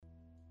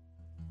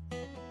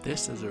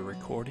This is a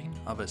recording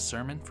of a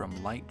sermon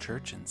from Light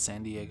Church in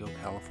San Diego,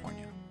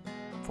 California.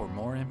 For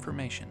more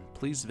information,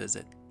 please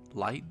visit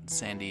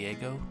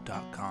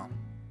lightsandiego.com.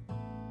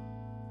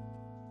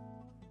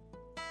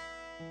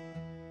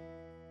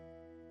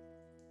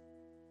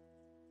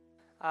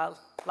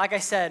 Like I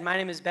said, my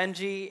name is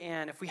Benji,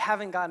 and if we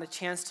haven't gotten a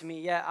chance to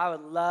meet yet, I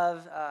would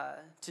love to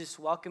just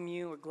welcome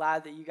you. We're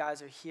glad that you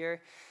guys are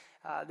here.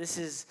 This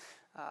is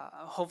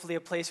hopefully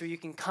a place where you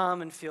can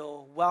come and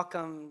feel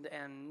welcomed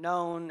and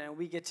known, and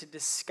we get to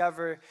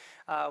discover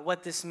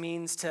what this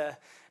means to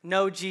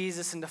know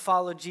Jesus and to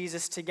follow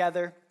Jesus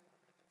together.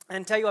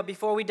 And tell you what,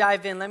 before we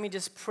dive in, let me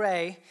just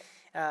pray,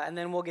 and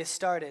then we'll get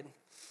started.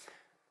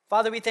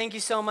 Father, we thank you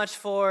so much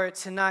for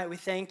tonight. We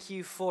thank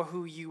you for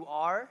who you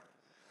are.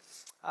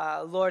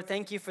 Lord,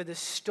 thank you for the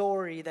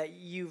story that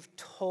you've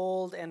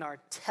told and are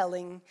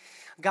telling.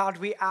 God,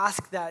 we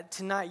ask that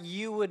tonight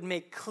you would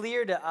make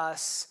clear to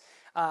us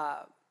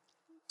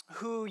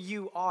who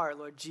you are,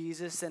 Lord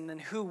Jesus, and then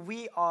who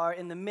we are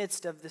in the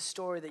midst of the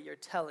story that you're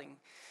telling.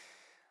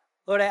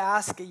 Lord, I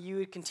ask that you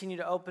would continue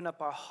to open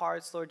up our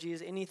hearts, Lord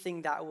Jesus,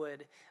 anything that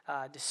would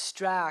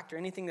distract or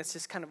anything that's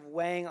just kind of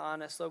weighing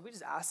on us, Lord, we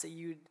just ask that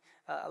you'd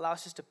allow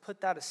us just to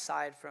put that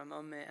aside for a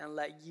moment and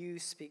let you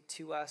speak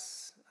to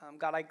us.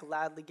 God, I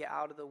gladly get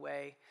out of the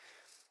way.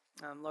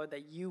 Lord,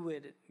 that you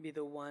would be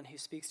the one who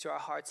speaks to our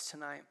hearts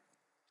tonight.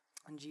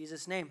 In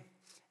Jesus' name,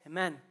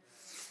 amen.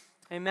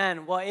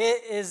 Amen. Well,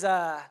 it is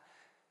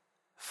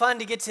fun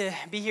to get to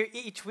be here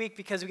each week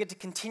because we get to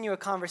continue a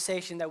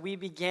conversation that we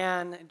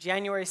began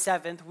January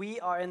 7th. We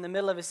are in the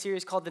middle of a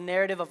series called The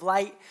Narrative of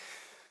Light.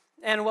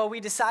 And what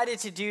we decided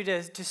to do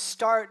to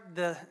start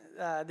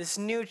this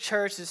new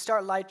church, to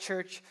start Light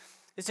Church,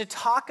 is to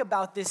talk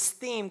about this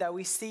theme that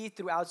we see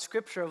throughout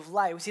Scripture of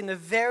light. We see in the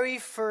very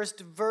first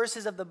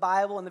verses of the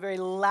Bible and the very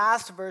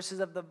last verses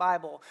of the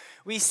Bible.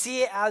 We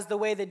see it as the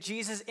way that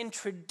Jesus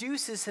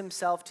introduces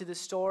himself to the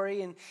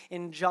story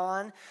in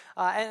John.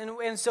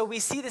 And so we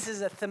see this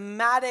as a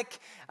thematic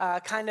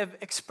kind of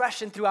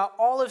expression throughout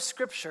all of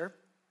Scripture.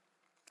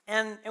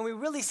 And we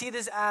really see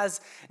this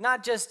as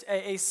not just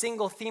a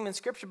single theme in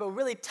Scripture, but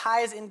really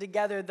ties in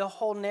together the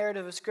whole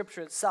narrative of Scripture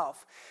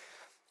itself.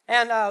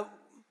 And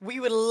we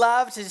would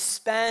love to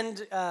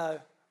spend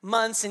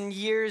months and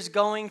years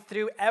going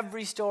through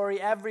every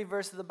story, every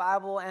verse of the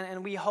Bible,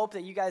 and we hope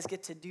that you guys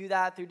get to do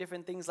that through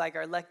different things like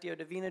our Lectio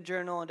Divina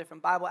journal and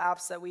different Bible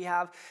apps that we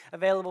have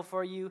available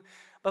for you.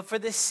 But for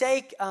the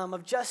sake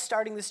of just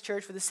starting this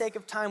church, for the sake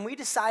of time, we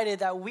decided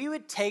that we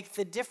would take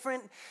the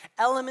different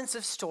elements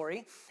of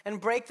story and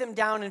break them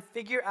down and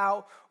figure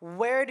out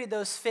where do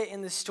those fit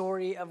in the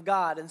story of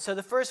God. And so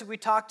the first week we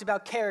talked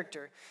about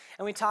character,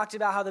 and we talked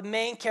about how the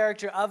main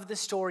character of the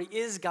story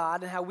is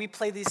God and how we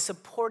play these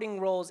supporting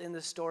roles in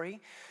the story.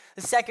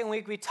 The second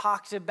week we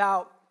talked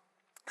about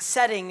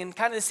setting and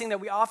kind of this thing that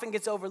we often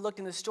gets overlooked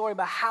in the story,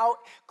 but how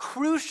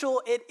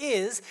crucial it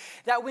is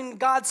that when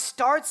God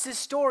starts this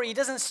story, he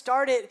doesn't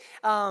start it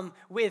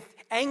with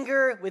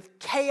anger, with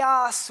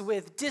chaos,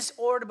 with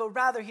disorder, but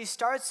rather he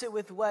starts it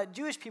with what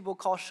Jewish people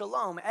call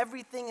shalom,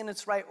 everything in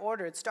its right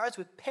order. It starts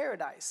with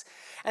paradise.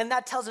 And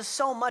that tells us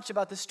so much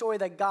about the story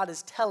that God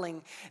is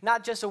telling,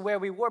 not just of where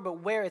we were,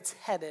 but where it's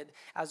headed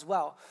as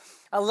well.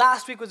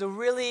 Last week was a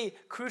really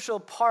crucial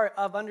part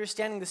of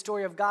understanding the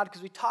story of God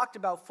because we talked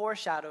about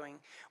foreshadowing,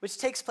 which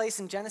takes place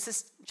in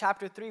Genesis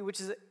chapter 3,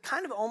 which is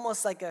kind of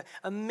almost like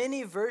a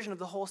mini version of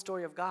the whole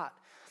story of God.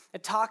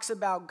 It talks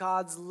about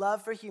God's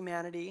love for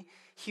humanity,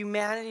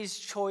 humanity's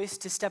choice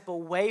to step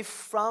away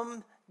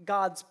from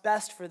God's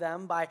best for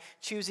them by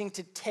choosing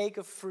to take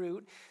a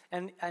fruit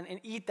and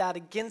eat that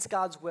against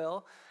God's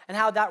will, and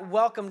how that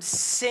welcomed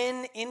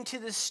sin into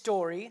the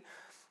story.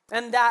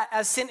 And that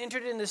as sin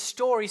entered in the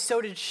story, so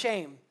did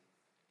shame.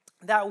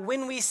 That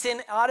when we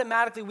sin,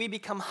 automatically we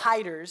become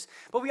hiders.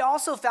 But we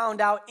also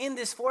found out in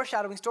this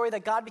foreshadowing story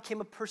that God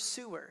became a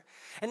pursuer.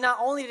 And not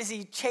only does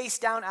he chase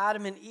down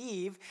Adam and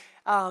Eve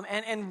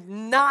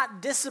and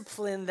not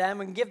discipline them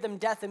and give them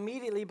death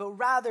immediately, but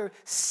rather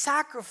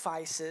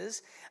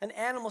sacrifices an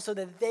animal so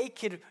that they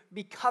could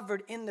be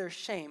covered in their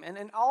shame.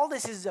 And all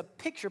this is a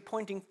picture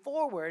pointing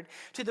forward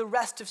to the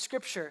rest of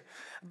Scripture.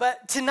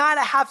 But tonight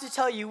I have to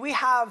tell you, we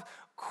have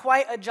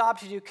quite a job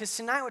to do because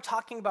tonight we're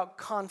talking about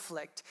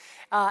conflict.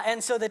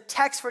 And so the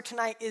text for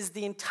tonight is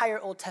the entire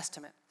Old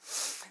Testament.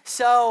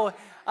 So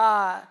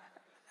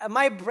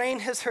my brain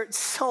has hurt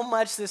so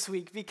much this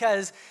week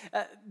because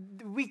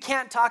we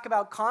can't talk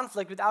about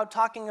conflict without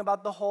talking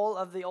about the whole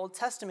of the Old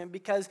Testament,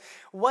 because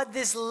what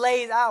this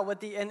lays out,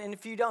 and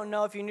if you don't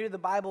know, if you're new to the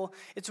Bible,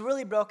 it's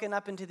really broken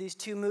up into these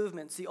two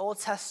movements. The Old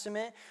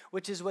Testament,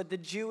 which is what the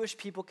Jewish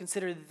people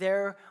consider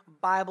their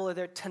Bible or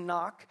their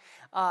Tanakh,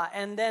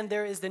 and then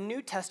there is the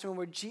New Testament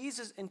where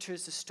Jesus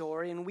enters the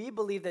story, and we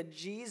believe that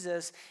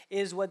Jesus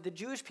is what the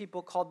Jewish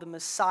people called the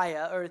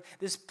Messiah, or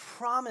this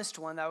promised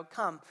one that would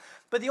come.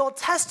 But the Old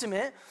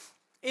Testament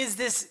is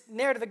this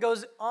narrative that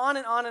goes on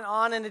and on and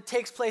on, and it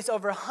takes place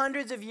over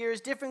hundreds of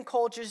years, different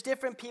cultures,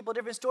 different people,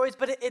 different stories,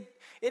 but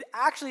it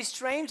actually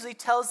strangely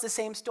tells the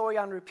same story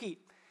on repeat.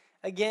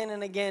 again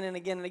and again and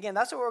again and again.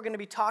 That's what we're going to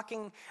be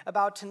talking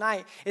about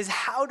tonight, is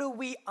how do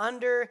we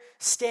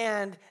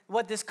understand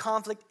what this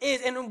conflict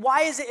is, and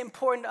why is it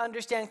important to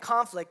understand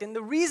conflict? And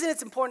the reason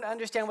it's important to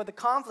understand what the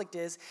conflict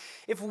is,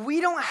 if we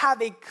don't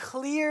have a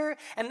clear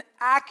and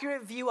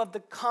accurate view of the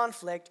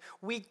conflict,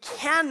 we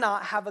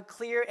cannot have a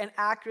clear and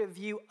accurate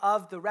view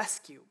of the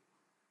rescue.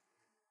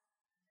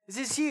 This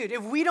is huge.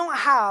 If we don't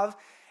have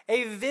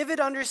a vivid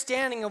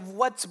understanding of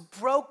what's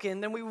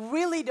broken, then we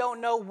really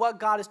don't know what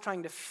God is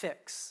trying to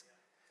fix.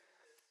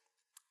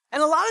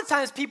 And a lot of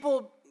times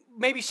people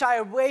maybe shy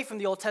away from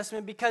the Old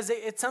Testament because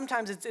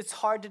sometimes it's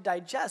hard to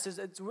digest.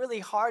 It's really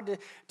hard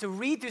to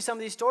read through some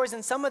of these stories,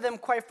 and some of them,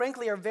 quite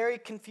frankly, are very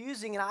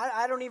confusing, and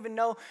I don't even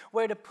know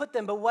where to put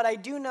them. But what I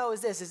do know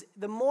is this, is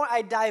the more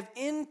I dive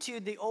into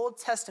the Old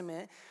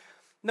Testament,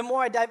 the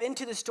more I dive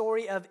into the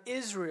story of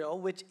Israel,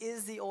 which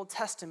is the Old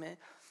Testament,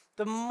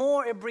 the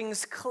more it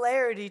brings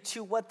clarity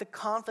to what the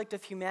conflict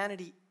of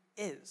humanity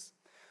is.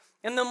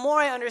 And the more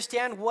I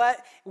understand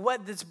what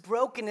this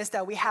brokenness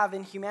that we have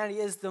in humanity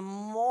is, the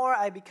more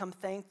I become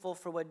thankful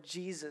for what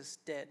Jesus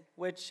did,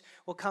 which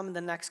will come in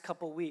the next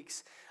couple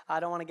weeks. I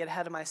don't want to get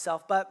ahead of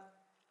myself, but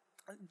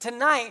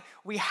tonight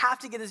we have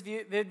to get this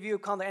view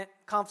of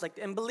conflict.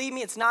 And believe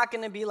me, it's not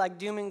going to be like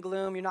doom and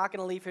gloom. You're not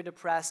going to leave here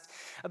depressed,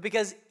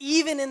 because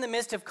even in the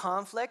midst of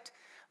conflict,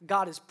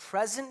 God is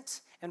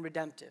present and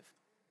redemptive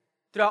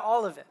throughout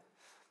all of it.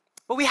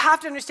 But we have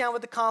to understand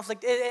what the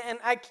conflict is, and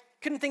I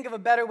couldn't think of a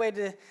better way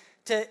to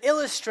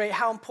illustrate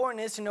how important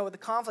it is to know what the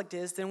conflict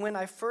is than when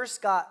I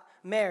first got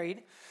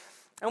married.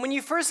 And when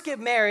you first get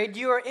married,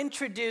 you are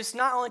introduced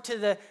not only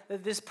to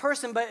this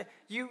person, but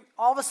you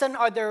all of a sudden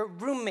are their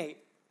roommate.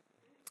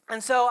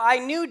 And so I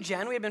knew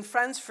Jen. We had been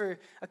friends for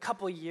a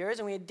couple years,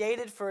 and we had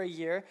dated for a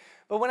year.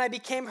 But when I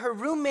became her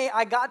roommate,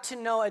 I got to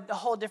know a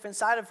whole different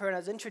side of her, and I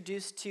was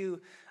introduced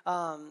to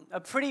a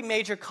pretty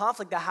major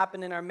conflict that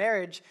happened in our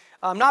marriage,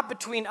 not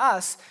between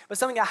us, but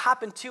something that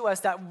happened to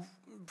us that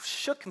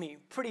shook me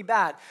pretty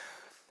bad.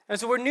 And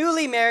so we're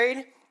newly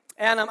married,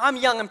 and I'm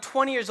young. I'm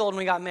 20 years old when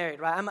we got married,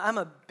 right? I'm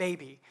a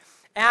baby.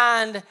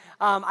 And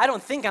I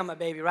don't think I'm a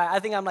baby, right? I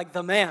think I'm like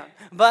the man.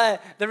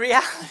 But the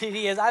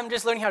reality is I'm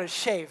just learning how to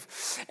shave.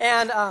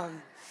 And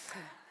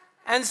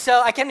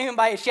so I can't even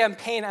buy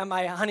champagne at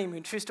my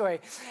honeymoon, true story.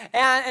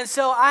 And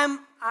so I'm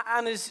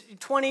this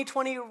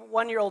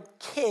 21-year-old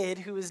kid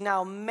who is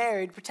now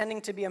married,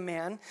 pretending to be a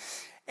man.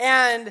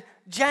 And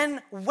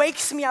Jen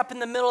wakes me up in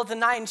the middle of the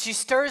night, and she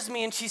stirs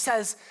me, and she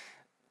says,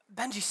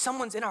 "Benji,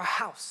 someone's in our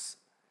house."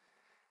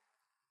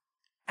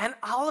 And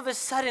all of a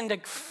sudden,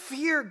 like,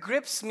 fear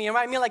grips me.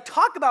 Right? I mean, like,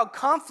 talk about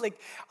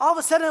conflict. All of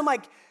a sudden, I'm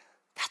like,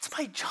 that's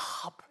my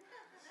job.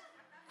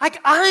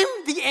 Like, I'm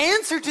the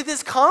answer to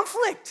this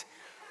conflict.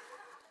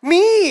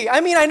 Me.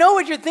 I mean, I know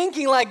what you're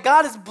thinking. Like,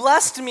 God has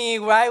blessed me,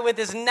 right, with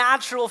this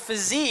natural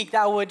physique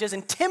that would just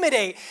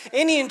intimidate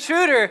any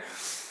intruder.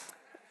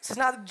 This is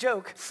not a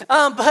joke.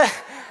 But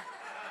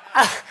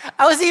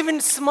I was even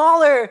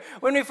smaller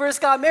when we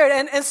first got married.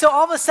 And so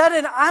all of a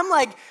sudden, I'm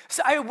like,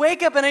 so I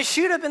wake up and I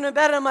shoot up in the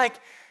bed, and I'm like,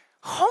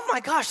 oh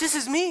my gosh, this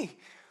is me.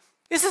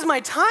 This is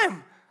my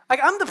time. Like,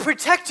 I'm the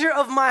protector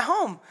of my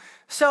home.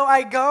 So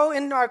I go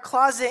in our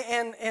closet,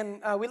 and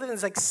we live in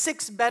this like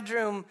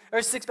 600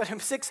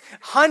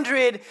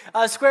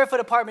 square foot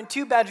apartment,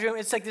 2-bedroom.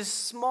 It's like this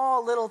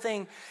small little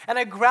thing. And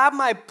I grab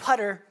my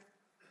putter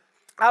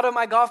out of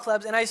my golf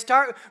clubs, and I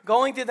start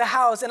going through the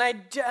house, and I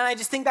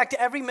just think back to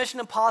every Mission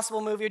Impossible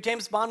movie or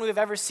James Bond movie I've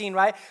ever seen,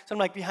 right? So I'm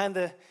like behind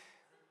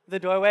the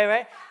doorway,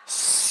 right?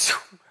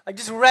 Like,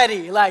 just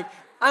ready. Like,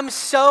 I'm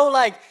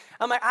like,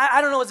 I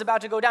don't know what's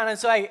about to go down. And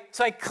so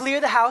I clear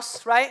the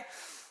house, right?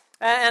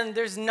 And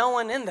there's no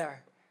one in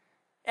there.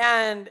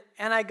 And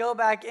I go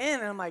back in,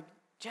 and I'm like,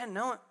 Jen,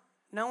 no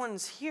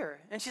one's here.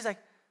 And she's like,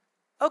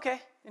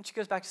 okay. And she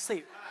goes back to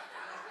sleep.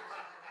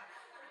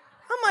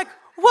 I'm like,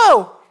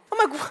 whoa. I'm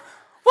like,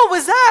 what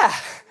was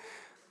that?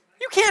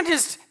 You can't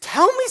just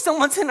tell me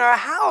someone's in our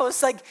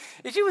house. Like,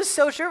 she was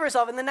so sure of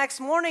herself. And the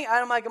next morning,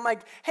 I'm like,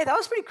 hey, that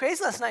was pretty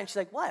crazy last night. And she's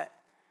like, what?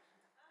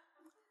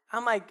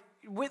 I'm like,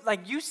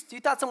 you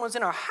thought someone was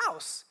in our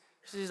house.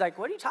 She's like,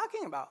 what are you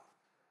talking about?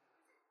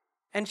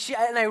 And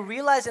I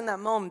realized in that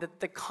moment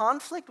that the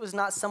conflict was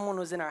not someone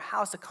was in our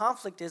house. The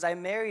conflict is I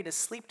married a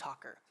sleep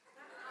talker.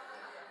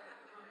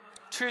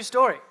 True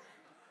story.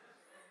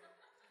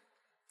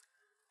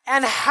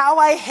 And how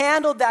I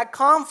handled that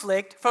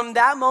conflict from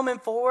that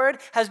moment forward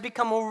has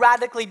become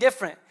radically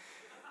different.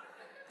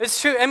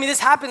 It's true. I mean, this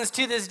happens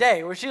to this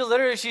day, where she'll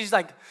and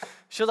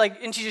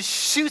she just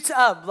shoots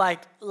up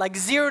like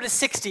 0 to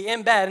 60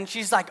 in bed, and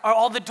she's like, are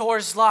all the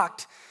doors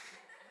locked?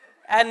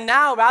 And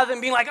now, rather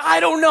than being like, I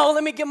don't know,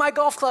 let me get my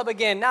golf club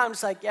again, now I'm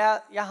just like, yeah,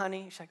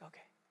 honey. She's like,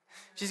 okay.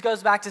 She just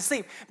goes back to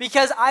sleep.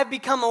 Because I've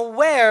become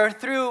aware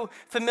through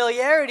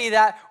familiarity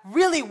that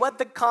really what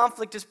the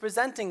conflict is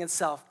presenting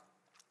itself.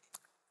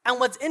 And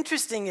what's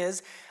interesting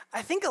is,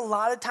 I think a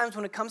lot of times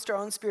when it comes to our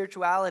own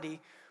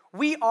spirituality,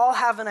 we all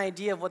have an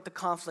idea of what the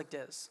conflict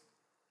is.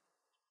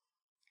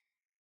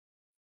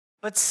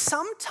 But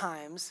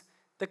sometimes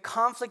the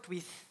conflict we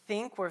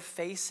think we're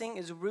facing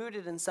is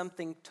rooted in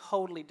something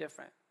totally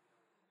different.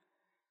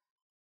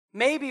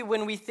 Maybe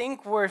when we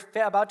think we're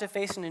about to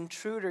face an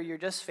intruder, you're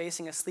just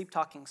facing a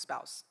sleep-talking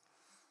spouse.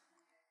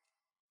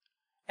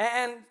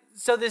 And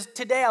so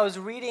today I was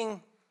looking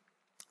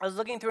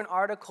through an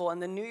article,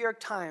 and the New York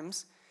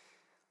Times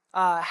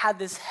had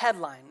this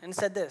headline, and it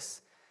said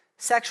this: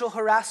 sexual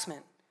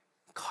harassment,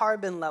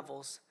 carbon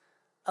levels,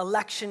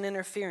 election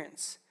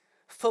interference,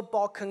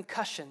 football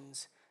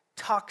concussions,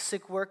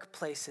 toxic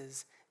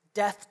workplaces,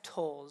 death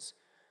tolls,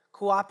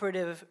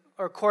 corporate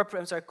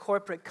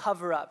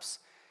cover-ups.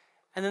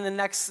 And then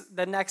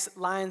the next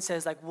line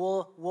says, like,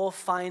 we'll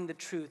find the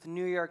truth.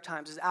 New York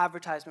Times is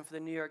advertisement for the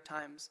New York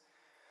Times.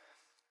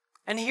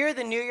 And here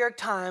the New York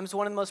Times,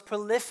 one of the most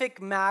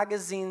prolific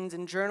magazines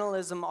and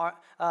journalism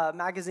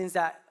magazines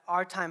that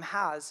our time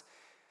has,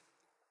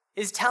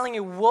 is telling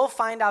you we'll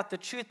find out the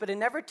truth, but it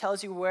never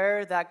tells you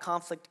where that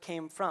conflict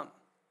came from.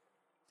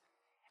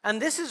 And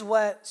this is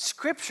what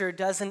Scripture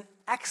does an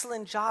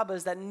excellent job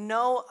is that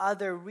no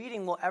other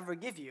reading will ever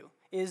give you,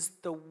 is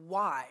the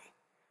why.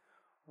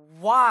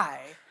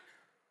 Why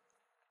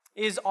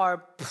is our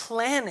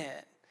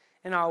planet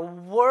and our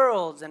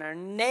worlds and our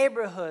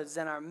neighborhoods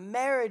and our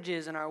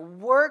marriages and our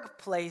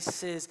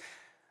workplaces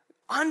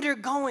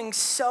undergoing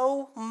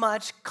so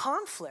much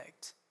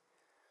conflict?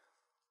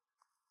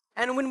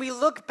 And when we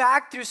look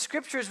back through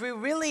scriptures,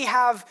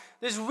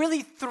 there's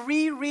really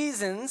three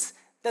reasons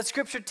that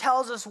Scripture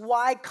tells us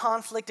why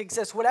conflict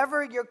exists,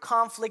 whatever your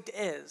conflict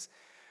is.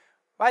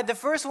 Right? The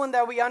first one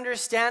that we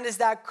understand is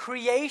that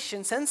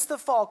creation, since the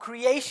fall,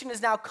 creation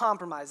is now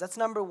compromised. That's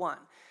number one.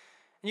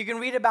 And you can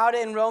read about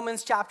it in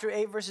Romans chapter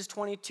 8, verses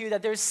 22,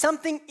 that there's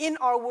something in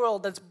our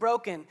world that's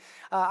broken.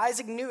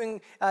 Isaac Newton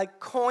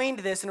coined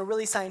this in a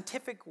really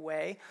scientific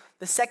way,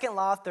 the second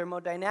law of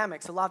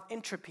thermodynamics, the law of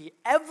entropy.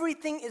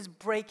 Everything is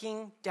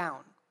breaking down.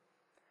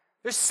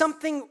 There's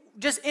something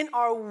just in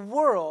our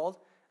world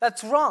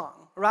that's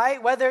wrong,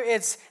 right? Whether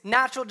it's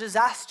natural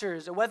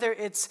disasters, or whether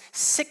it's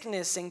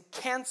sickness and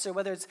cancer,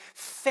 whether it's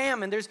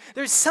famine,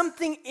 there's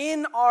something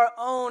in our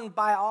own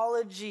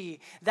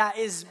biology that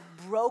is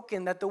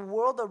broken, that the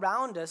world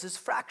around us is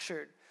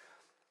fractured.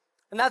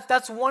 And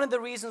that's one of the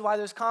reasons why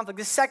there's conflict.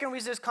 The second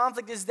reason there's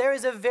conflict is there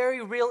is a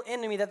very real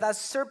enemy, that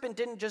serpent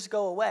didn't just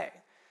go away.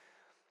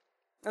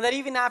 And that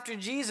even after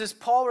Jesus,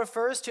 Paul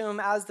refers to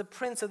him as the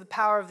prince of the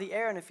power of the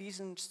air in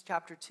Ephesians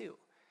chapter 2.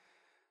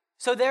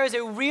 So there is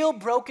a real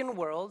broken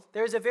world.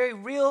 There is a very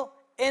real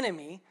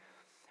enemy.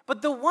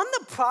 But the one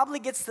that probably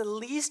gets the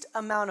least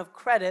amount of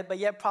credit, but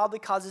yet probably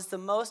causes the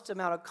most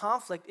amount of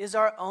conflict, is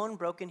our own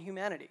broken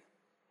humanity.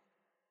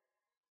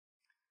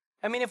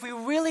 I mean, if we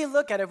really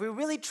look at it, if we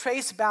really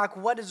trace back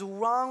what is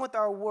wrong with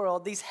our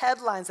world, these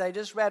headlines that I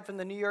just read from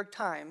the New York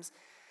Times,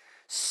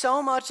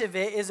 so much of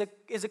it is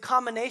a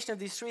combination of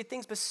these three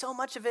things, but so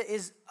much of it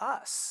is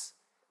us.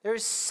 There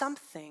is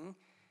something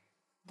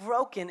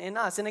broken in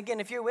us. And again,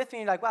 if you're with me,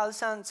 you're like, wow, this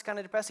sounds kind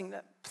of depressing.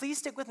 Please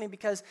stick with me,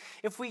 because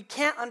if we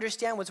can't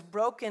understand what's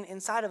broken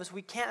inside of us,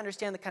 we can't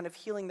understand the kind of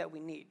healing that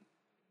we need.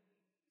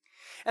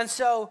 And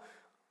so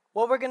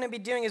what we're going to be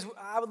doing is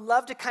I would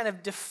love to kind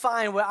of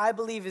define what I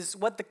believe is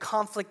what the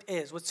conflict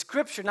is. What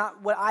Scripture,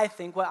 not what I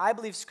think, what I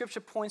believe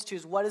Scripture points to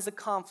is what is the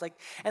conflict.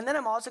 And then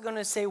I'm also going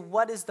to say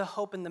what is the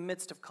hope in the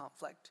midst of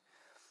conflict.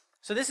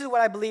 So this is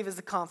what I believe is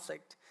the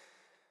conflict.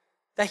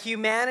 That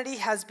humanity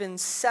has been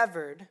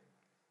severed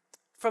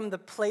from the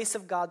place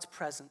of God's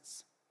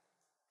presence.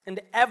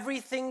 And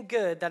everything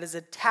good that is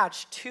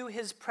attached to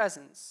his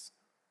presence,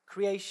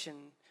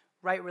 creation,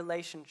 right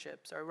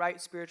relationships, or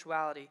right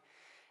spirituality,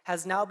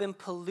 has now been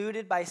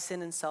polluted by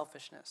sin and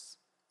selfishness.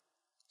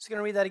 Just going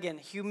to read that again.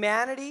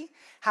 Humanity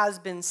has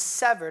been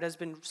severed, has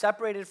been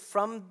separated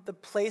from the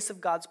place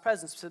of God's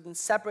presence, has been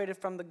separated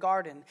from the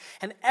garden.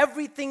 And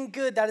everything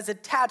good that is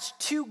attached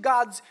to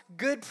God's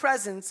good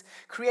presence,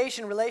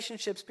 creation,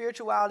 relationship,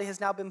 spirituality, has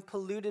now been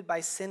polluted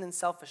by sin and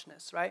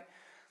selfishness, right?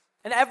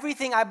 And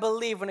everything, I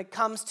believe, when it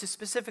comes to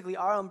specifically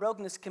our own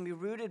brokenness, can be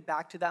rooted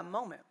back to that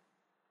moment.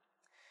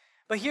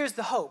 But here's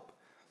the hope.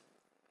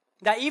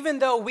 That even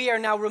though we are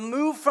now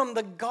removed from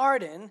the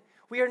garden,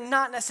 we are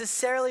not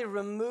necessarily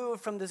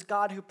removed from this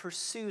God who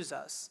pursues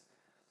us.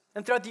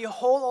 And throughout the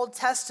whole Old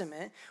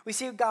Testament, we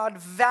see God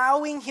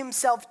vowing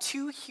himself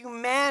to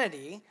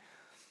humanity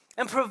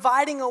and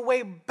providing a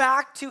way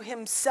back to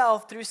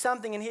himself through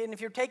something. And if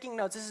you're taking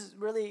notes, this is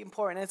really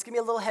important. And it's going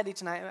to be a little heady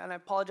tonight, and I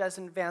apologize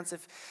in advance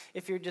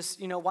if you're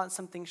just, want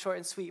something short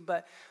and sweet.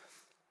 But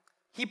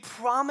he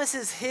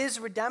promises his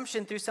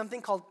redemption through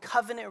something called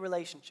covenant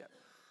relationship.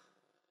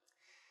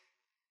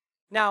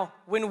 Now,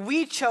 when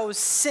we chose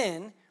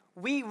sin,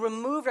 we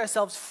removed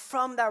ourselves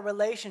from that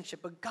relationship,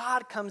 but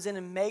God comes in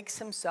and makes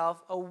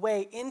himself a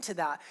way into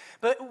that.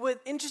 But the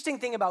interesting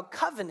thing about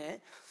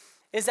covenant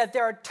is that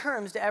there are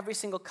terms to every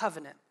single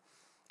covenant.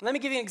 Let me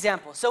give you an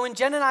example. So when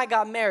Jen and I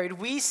got married,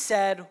 we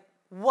said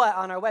what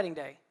on our wedding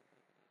day?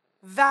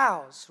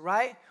 Vows,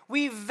 right?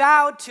 We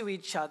vowed to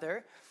each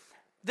other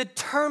the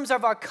terms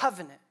of our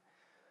covenant.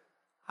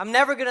 I'm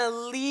never going to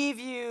leave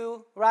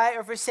you, right,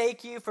 or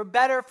forsake you, for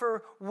better,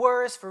 for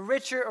worse, for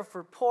richer, or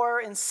for poorer,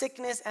 in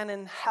sickness and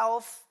in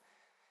health,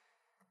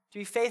 to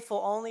be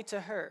faithful only to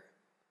her.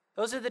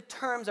 Those are the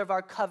terms of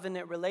our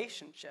covenant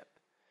relationship.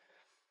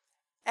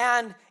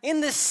 And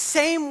in the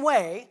same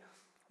way,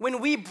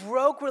 when we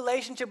broke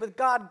relationship with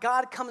God,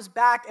 God comes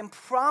back and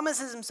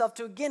promises himself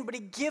to again, but he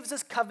gives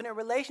us covenant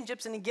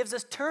relationships and he gives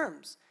us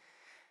terms.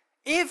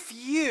 If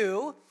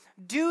you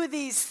do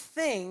these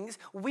things,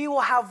 we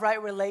will have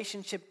right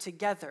relationship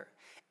together.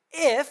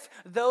 If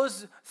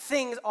those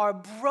things are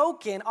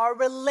broken, our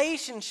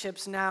relationship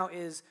now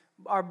is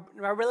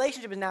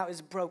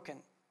broken.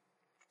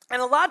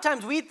 And a lot of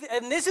times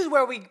and this is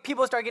where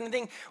people start getting to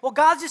think, well,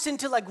 God's just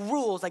into like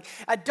rules, like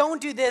I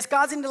don't do this.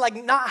 God's into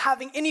like not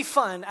having any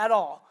fun at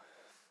all.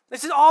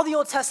 This is all the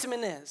Old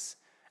Testament is.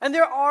 And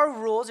there are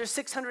rules, there's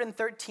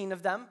 613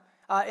 of them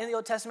in the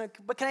Old Testament.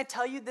 But can I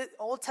tell you that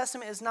Old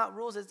Testament is not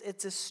rules,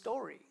 it's a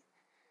story.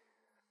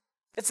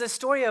 It's a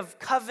story of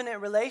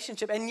covenant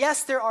relationship. And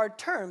yes, there are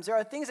terms. There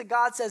are things that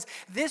God says,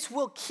 this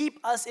will keep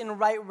us in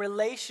right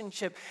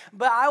relationship.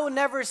 But I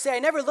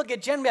never look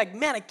at Jen and be like,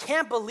 man, I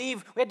can't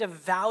believe we had to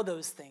vow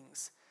those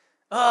things.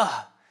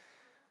 Ugh.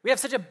 We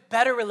have such a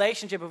better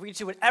relationship if we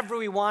do whatever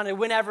we wanted,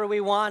 whenever we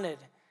wanted.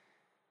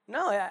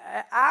 No, it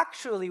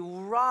actually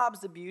robs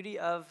the beauty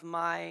of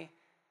my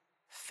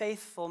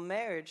faithful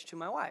marriage to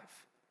my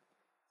wife.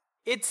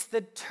 It's the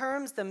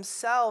terms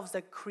themselves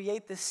that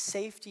create the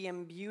safety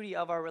and beauty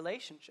of our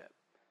relationship.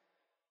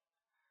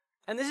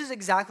 And this is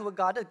exactly what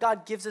God does.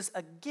 God gives us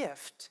a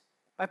gift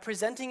by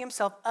presenting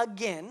himself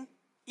again,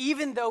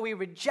 even though we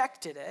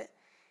rejected it.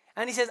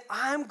 And he says,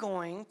 I'm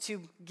going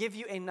to give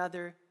you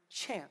another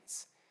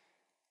chance.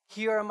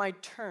 Here are my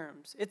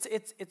terms.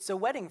 It's a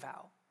wedding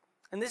vow.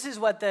 And this is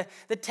what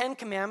the 10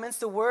 commandments,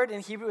 the word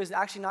in Hebrew is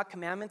actually not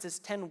commandments, it's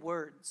 10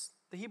 words.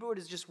 The Hebrew word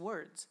is just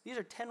words. These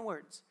are 10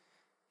 words.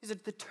 These are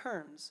the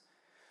terms.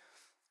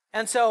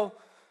 And so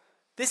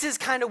this is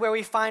kind of where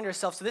we find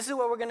ourselves. So this is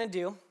what we're going to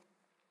do.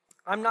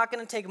 I'm not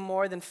going to take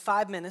more than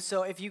 5 minutes.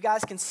 So if you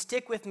guys can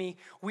stick with me,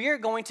 we're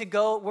going to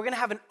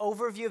have an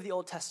overview of the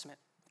Old Testament.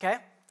 Okay?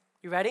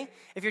 You ready?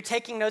 If you're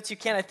taking notes, you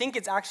can. I think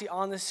it's actually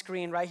on the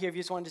screen right here if you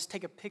just want to just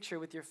take a picture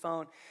with your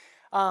phone.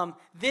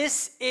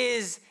 This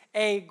is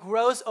a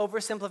gross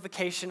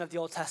oversimplification of the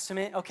Old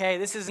Testament, okay?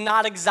 This is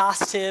not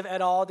exhaustive at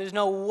all. There's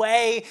no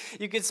way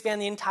you could span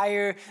the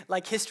entire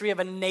history of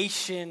a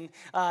nation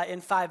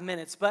in 5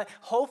 minutes. But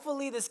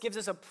hopefully this gives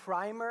us a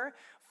primer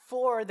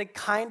for the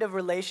kind of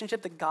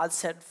relationship that God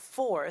set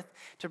forth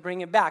to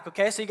bring it back,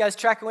 okay? So you guys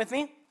tracking with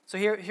me? So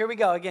here we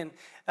go again.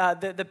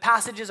 The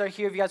passages are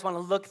here if you guys want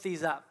to look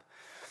these up.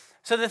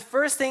 So the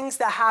first things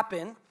that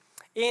happen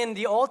in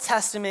the Old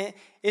Testament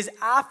is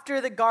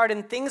after the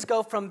garden, things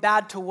go from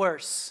bad to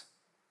worse.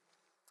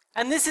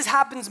 And this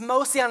happens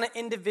mostly on an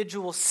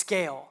individual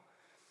scale.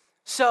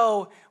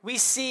 So we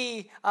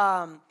see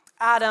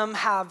Adam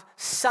have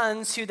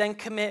sons who then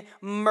commit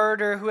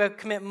murder, who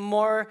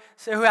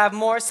have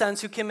more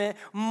sons who commit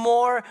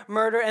more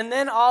murder. And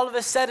then all of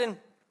a sudden,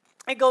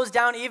 it goes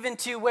down even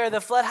to where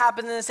the flood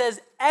happens and it says,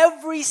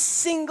 every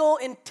single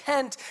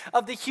intent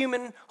of the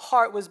human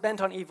heart was bent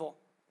on evil.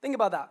 Think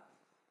about that.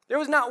 There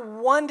was not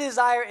one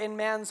desire in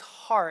man's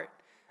heart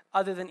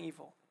other than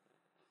evil.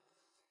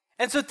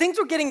 And so things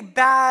were getting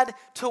bad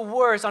to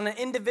worse on an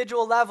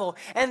individual level.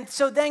 And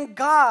so then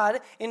God,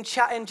 in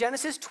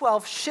Genesis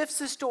 12, shifts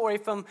the story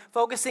from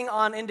focusing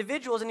on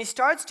individuals, and he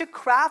starts to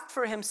craft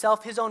for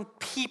himself his own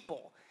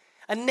people,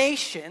 a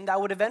nation that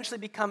would eventually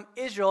become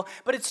Israel.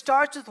 But it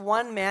starts with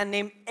one man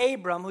named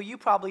Abram, who you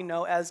probably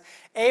know as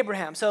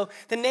Abraham. So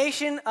the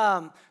nation,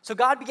 so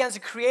God begins to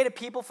create a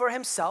people for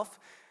himself.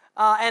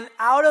 And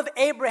out of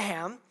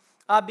Abraham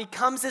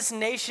becomes this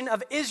nation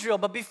of Israel.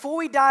 But before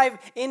we dive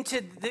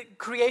into the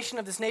creation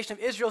of this nation of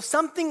Israel,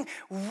 something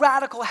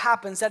radical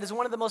happens that is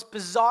one of the most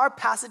bizarre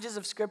passages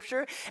of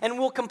Scripture, and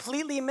we'll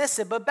completely miss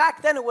it. But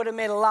back then, it would have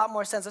made a lot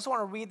more sense. I just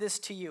want to read this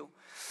to you.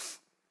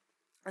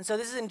 And so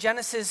this is in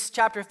Genesis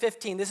chapter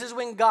 15. This is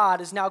when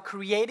God is now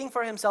creating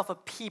for himself a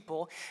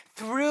people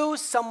through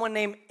someone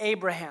named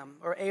Abraham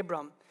or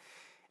Abram.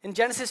 In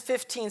Genesis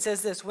 15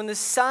 says this, when the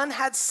sun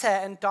had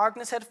set and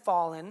darkness had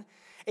fallen,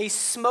 a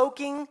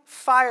smoking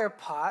fire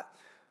pot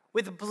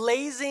with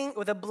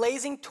a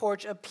blazing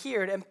torch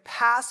appeared and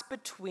passed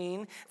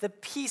between the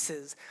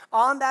pieces.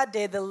 On that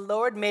day, the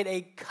Lord made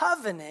a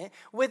covenant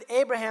with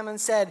Abraham and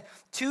said,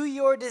 to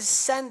your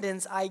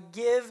descendants, I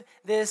give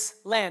this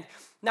land.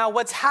 Now,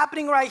 what's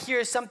happening right here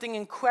is something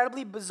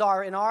incredibly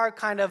bizarre in our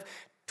kind of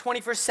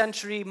 21st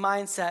century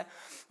mindset.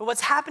 But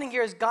what's happening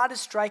here is God is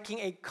striking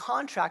a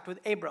contract with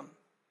Abram.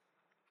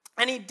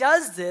 And he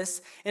does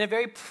this in a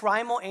very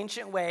primal,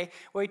 ancient way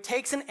where he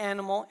takes an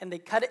animal and they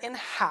cut it in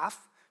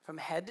half from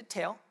head to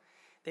tail.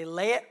 They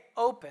lay it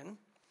open.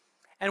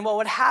 And what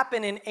would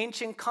happen in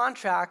ancient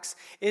contracts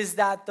is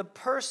that the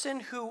person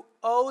who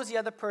owes the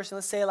other person,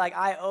 let's say like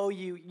I owe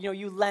you,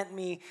 you lent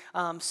me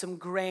some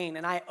grain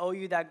and I owe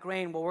you that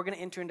grain. Well, we're going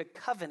to enter into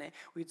covenant.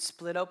 We'd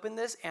split open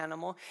this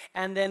animal,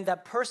 and then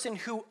that person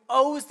who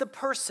owes the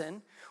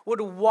person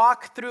would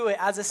walk through it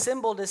as a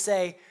symbol to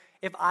say,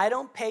 if I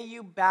don't pay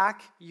you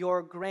back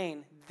your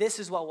grain, this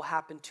is what will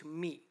happen to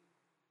me.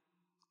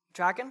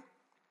 Tracking?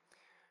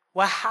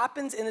 What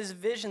happens in this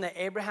vision that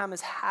Abraham is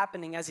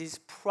happening as he's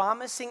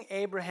promising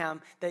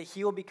Abraham that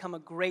he will become a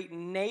great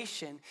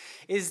nation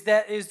is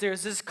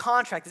there's this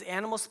contract, this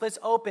animal splits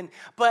open.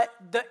 But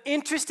the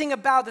interesting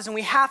about this, and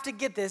we have to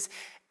get this,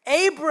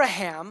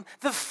 Abraham,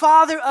 the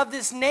father of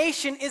this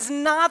nation, is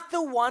not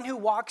the one who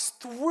walks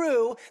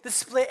through the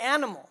split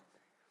animal.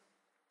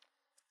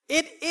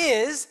 It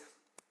is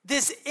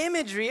this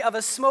imagery of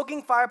a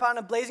smoking firepot and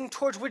a blazing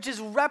torch, which is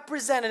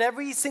represented,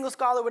 every single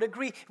scholar would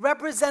agree,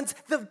 represents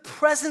the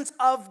presence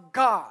of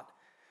God.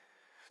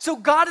 So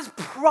God is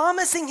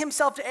promising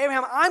himself to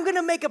Abraham, I'm going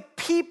to make a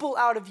people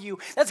out of you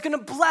that's going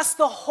to bless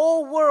the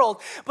whole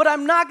world, but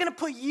I'm not going to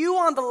put you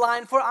on the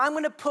line for it, I'm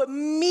going to put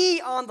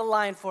me on the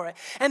line for it.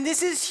 And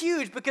this is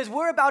huge because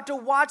we're about to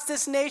watch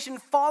this nation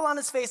fall on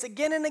his face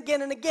again and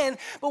again and again,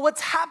 but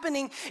what's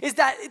happening is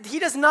that he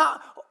does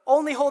not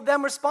only hold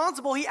them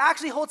responsible, he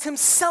actually holds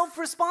himself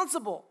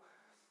responsible.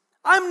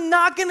 I'm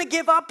not going to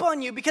give up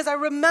on you because I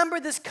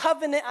remember this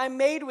covenant I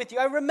made with you.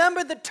 I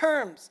remember the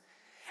terms,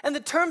 and the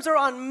terms are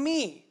on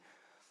me.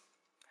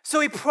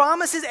 So he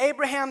promises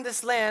Abraham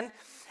this land,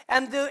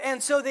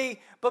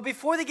 but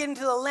before they get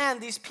into the land,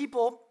 these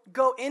people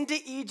go into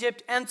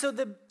Egypt, and so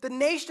the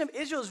nation of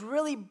Israel is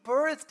really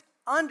birthed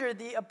under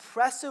the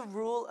oppressive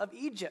rule of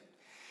Egypt.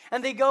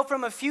 And they go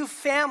from a few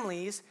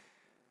families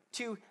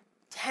to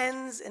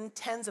tens and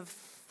tens of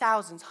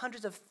thousands,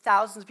 hundreds of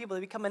thousands of people.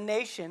 They become a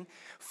nation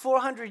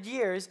 400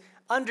 years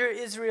under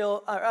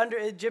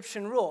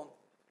Egyptian rule.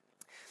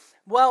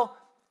 Well,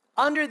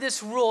 under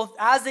this rule,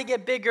 as they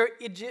get bigger,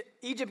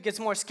 Egypt gets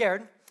more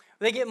scared.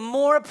 They get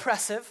more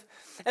oppressive.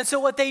 And so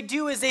what they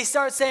do is they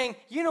start saying,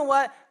 you know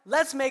what,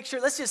 let's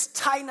just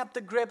tighten up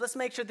the grip. Let's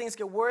make sure things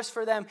get worse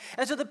for them.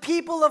 And so the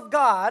people of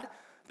God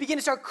begin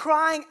to start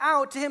crying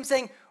out to him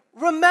saying,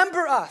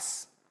 remember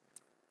us.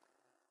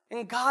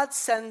 And God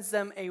sends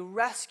them a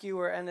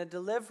rescuer and a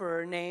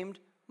deliverer named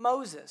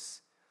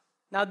Moses.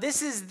 Now,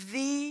 this is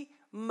the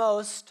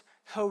most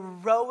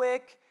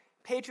heroic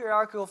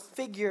patriarchal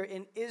figure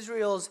in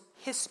Israel's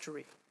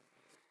history.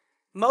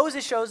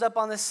 Moses shows up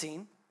on the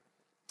scene,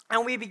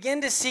 and we begin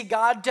to see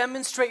God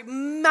demonstrate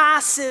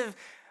massive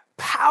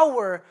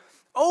power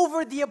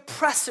over the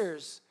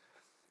oppressors.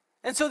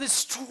 And so this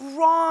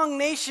strong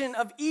nation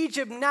of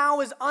Egypt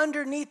now is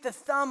underneath the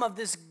thumb of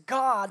this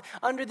God,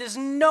 under this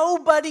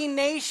nobody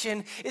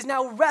nation, is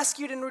now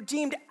rescued and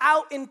redeemed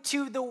out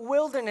into the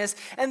wilderness.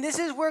 And this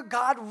is where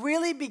God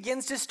really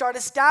begins to start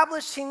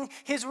establishing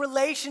his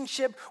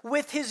relationship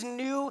with his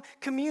new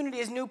community,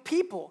 his new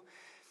people.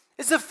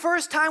 It's the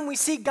first time we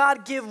see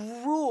God give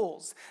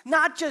rules,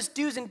 not just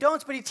do's and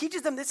don'ts, but he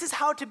teaches them this is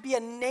how to be a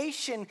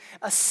nation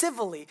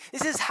civilly.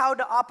 This is how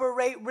to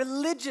operate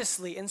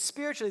religiously and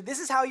spiritually. This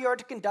is how you are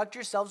to conduct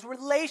yourselves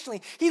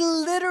relationally. He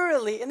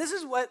literally, and this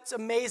is what's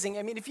amazing.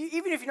 I mean,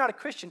 even if you're not a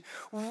Christian,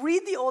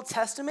 read the Old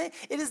Testament.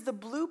 It is the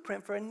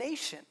blueprint for a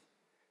nation.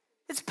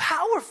 It's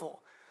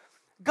powerful.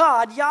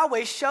 God,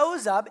 Yahweh,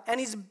 shows up and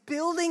he's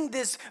building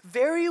this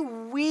very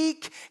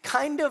weak,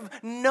 kind of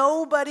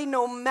nobody,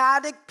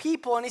 nomadic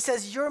people. And he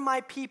says, you're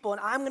my people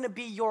and I'm going to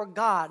be your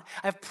God.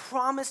 I've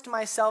promised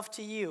myself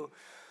to you.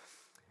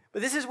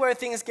 But this is where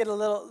things get a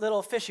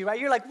little fishy, right?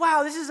 You're like,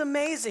 wow, this is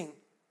amazing.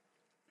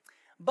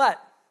 But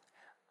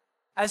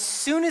as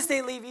soon as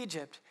they leave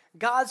Egypt,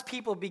 God's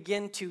people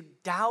begin to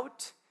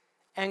doubt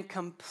and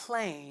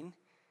complain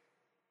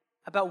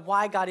about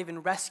why God even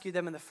rescued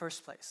them in the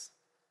first place.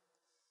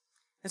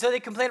 And so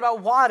they complain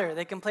about water,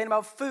 they complain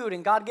about food,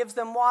 and God gives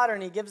them water,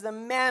 and he gives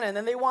them manna, and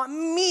then they want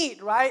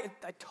meat, right?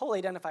 I totally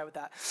identify with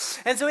that.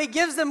 And so he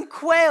gives them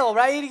quail,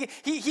 right?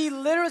 He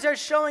literally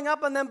starts showing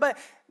up on them, but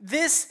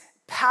this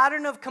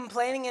pattern of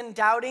complaining and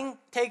doubting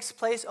takes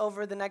place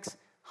over the next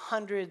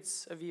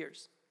hundreds of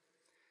years.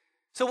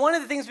 So one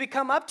of the things we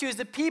come up to is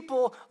the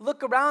people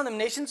look around them.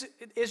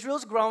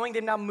 Israel's growing.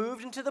 They've now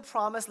moved into the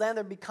promised land.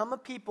 They've become a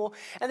people,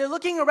 and they're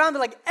looking around.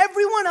 They're like,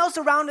 everyone else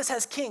around us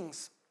has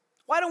kings.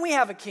 Why don't we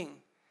have a king?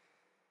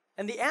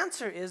 And the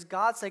answer is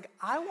God's like,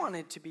 I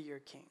wanted to be your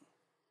king.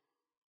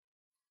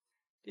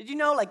 Did you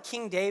know, like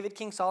King David,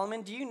 King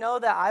Solomon, do you know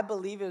that I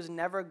believe it was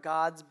never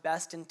God's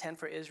best intent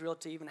for Israel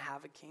to even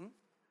have a king?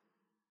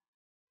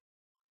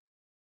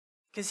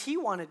 Because he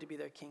wanted to be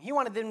their king. He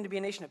wanted them to be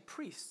a nation of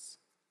priests.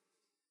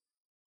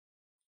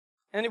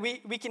 And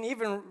we can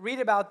even read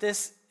about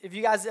this if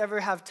you guys ever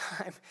have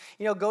time.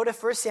 Go to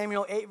 1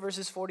 Samuel 8,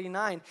 verses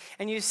 49,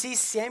 and you see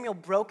Samuel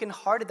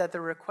brokenhearted that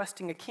they're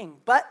requesting a king.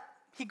 But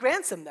He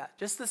grants them that,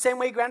 just the same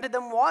way he granted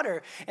them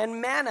water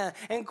and manna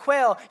and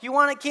quail. You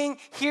want a king?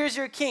 Here's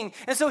your king.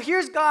 And so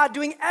here's God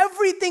doing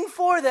everything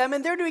for them,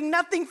 and they're doing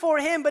nothing for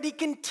him, but he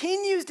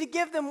continues to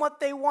give them what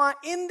they want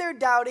in their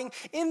doubting,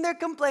 in their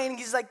complaining.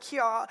 He's like,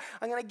 here,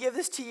 I'm going to give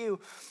this to you.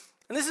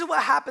 And this is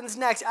what happens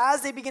next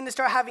as they begin to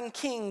start having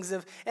kings.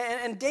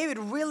 And David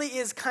really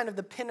is kind of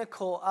the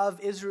pinnacle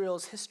of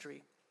Israel's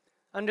history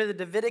under the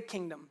Davidic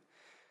kingdom.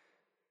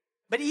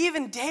 But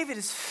even David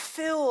is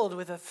filled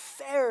with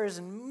affairs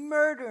and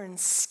murder and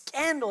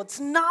scandal. It's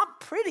not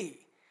pretty.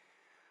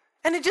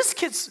 And it just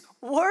gets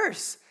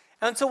worse.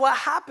 And so what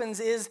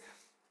happens is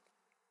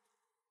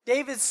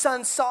David's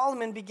son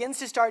Solomon begins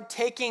to start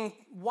taking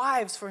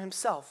wives for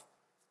himself.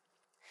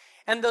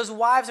 And those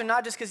wives are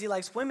not just because he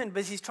likes women,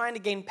 but he's trying to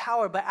gain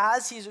power. But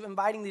as he's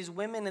inviting these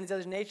women and these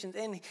other nations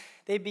in,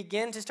 they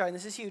begin to start, and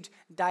this is huge,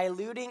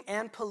 diluting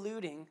and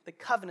polluting the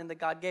covenant that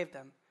God gave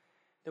them.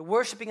 They're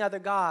worshiping other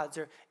gods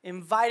or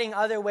inviting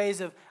other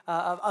ways of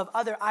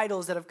other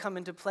idols that have come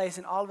into place.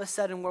 And all of a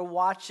sudden, we're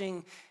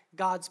watching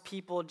God's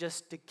people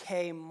just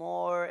decay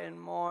more and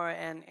more.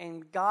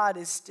 And God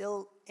is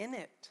still in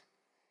it.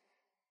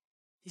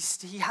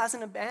 He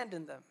hasn't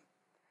abandoned them,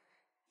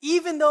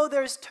 even though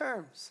there's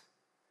terms.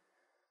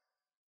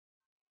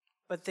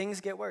 But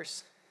things get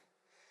worse.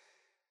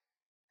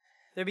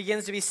 There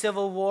begins to be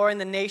civil war,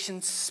 and the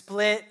nations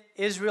split.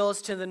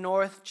 Israel's to the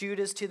north,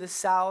 Judah's to the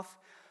south.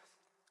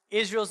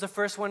 Israel's the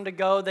first one to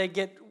go. They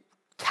get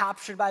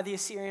captured by the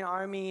Assyrian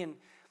army and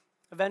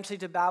eventually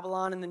to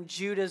Babylon, and then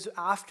Judah's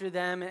after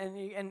them.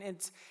 And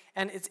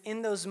it's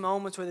in those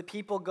moments where the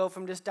people go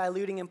from just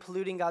diluting and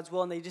polluting God's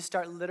will, and they just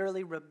start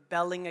literally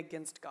rebelling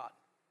against God.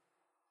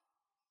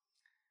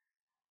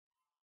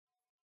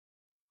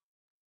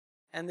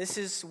 And this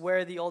is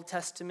where the Old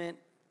Testament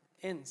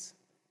ends.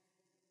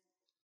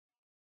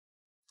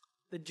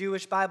 The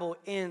Jewish Bible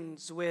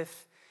ends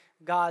with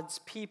God's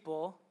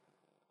people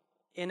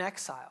in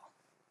exile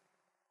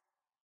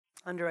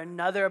under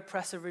another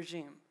oppressive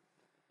regime.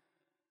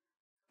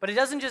 But it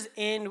doesn't just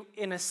end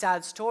in a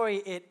sad story.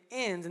 It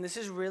ends, and this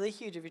is really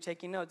huge if you're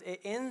taking notes,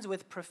 it ends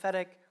with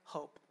prophetic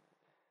hope.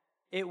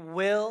 It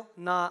will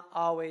not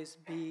always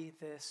be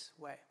this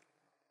way.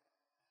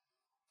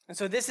 And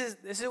so this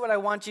is what I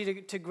want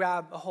you to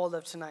grab a hold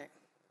of tonight.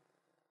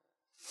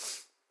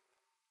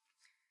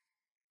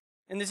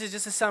 And this is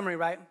just a summary,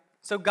 right?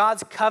 So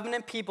God's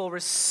covenant people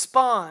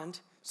respond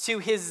to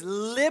his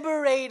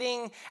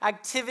liberating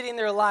activity in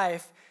their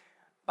life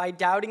by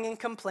doubting and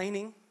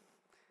complaining,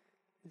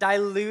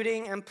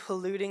 diluting and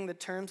polluting the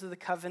terms of the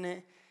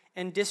covenant,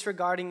 and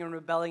disregarding and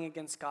rebelling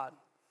against God.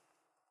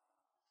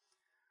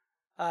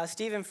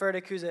 Stephen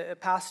Furtick, who's a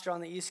pastor on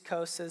the East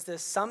Coast, says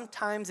this: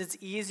 sometimes it's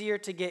easier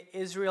to get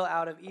Israel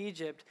out of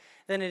Egypt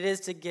than it is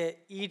to get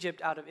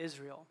Egypt out of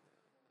Israel.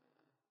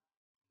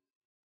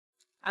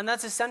 And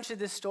that's essentially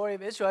the story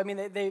of Israel. I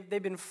mean,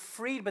 they've been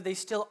freed, but they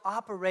still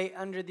operate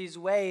under these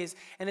ways.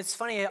 And it's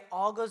funny, it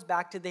all goes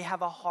back to they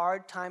have a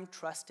hard time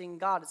trusting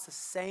God. It's the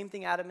same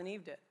thing Adam and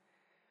Eve did.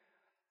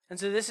 And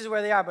so this is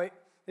where they are. But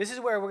this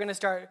is where we're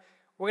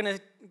going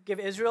to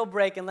give Israel a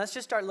break, and let's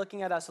just start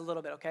looking at us a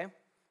little bit, okay?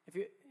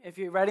 If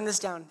you're writing this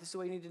down, this is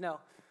what you need to know.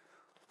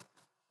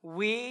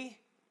 We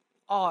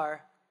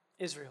are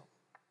Israel.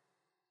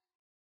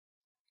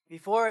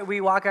 Before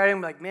we walk out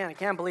and be like, man, I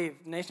can't believe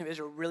the nation of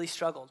Israel really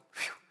struggled.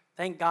 Whew,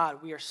 thank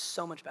God, we are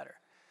so much better.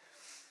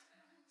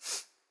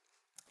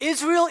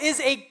 Israel is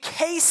a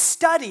case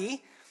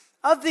study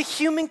of the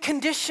human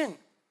condition.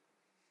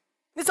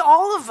 It's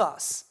all of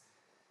us.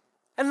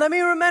 And let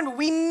me remember,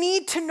 we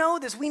need to know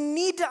this. We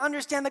need to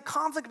understand the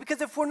conflict,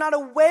 because if we're not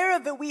aware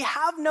of it, we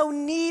have no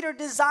need or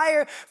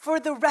desire for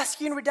the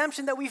rescue and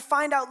redemption that we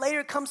find out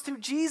later comes through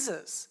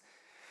Jesus.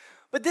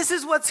 But this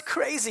is what's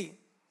crazy,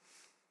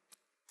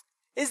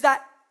 is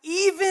that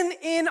even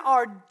in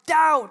our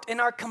doubt and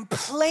our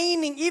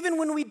complaining, even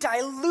when we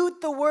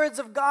dilute the words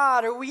of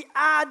God or we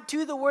add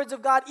to the words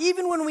of God,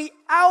 even when we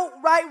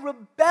outright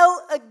rebel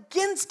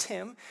against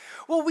him,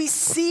 what we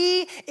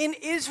see in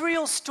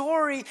Israel's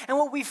story and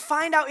what we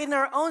find out in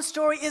our own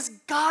story is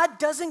God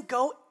doesn't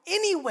go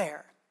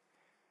anywhere.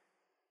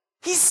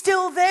 He's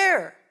still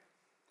there.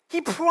 He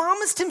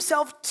promised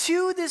himself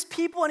to this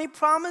people, and he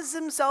promised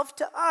himself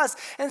to us.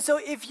 And so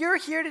if you're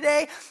here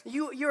today,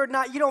 you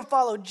don't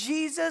follow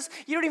Jesus,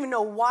 you don't even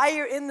know why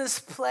you're in this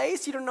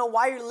place, you don't know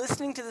why you're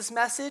listening to this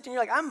message, and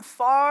you're like, I'm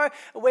far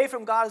away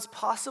from God as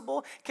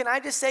possible. Can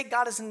I just say,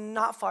 God is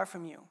not far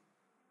from you?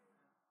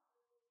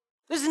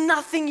 There's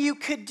nothing you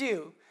could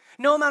do.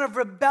 No amount of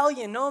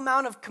rebellion, no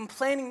amount of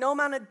complaining, no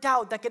amount of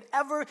doubt that could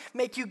ever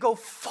make you go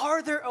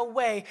farther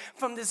away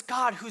from this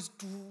God who's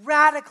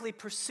radically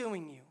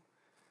pursuing you.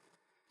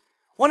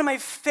 One of my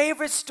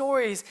favorite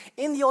stories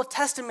in the Old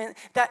Testament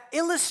that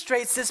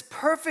illustrates this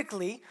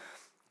perfectly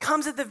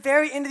comes at the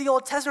very end of the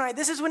Old Testament. Right?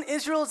 This is when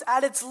Israel is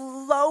at its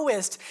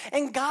lowest,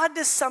 and God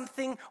does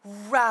something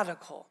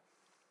radical.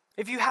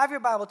 If you have your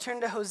Bible, turn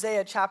to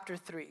Hosea chapter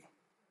 3.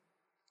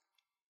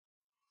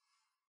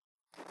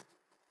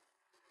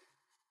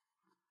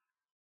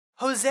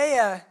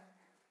 Hosea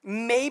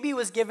maybe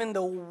was given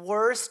the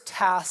worst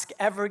task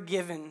ever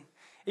given.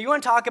 If you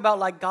want to talk about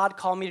like God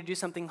called me to do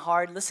something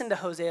hard, listen to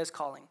Hosea's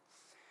calling.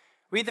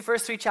 Read the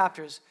first 3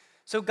 chapters.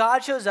 So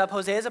God shows up,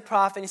 Hosea is a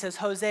prophet, and he says,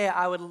 Hosea,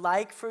 I would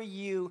like for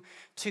you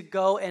to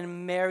go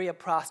and marry a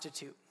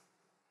prostitute.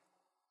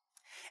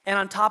 And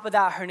on top of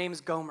that, her name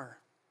is Gomer.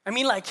 I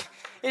mean, like,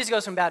 it just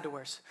goes from bad to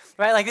worse,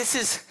 right? Like, this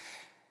is...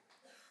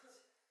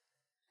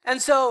 And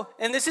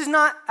this is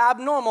not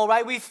abnormal,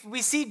 right?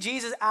 We see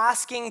Jesus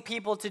asking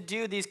people to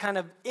do these kind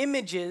of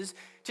images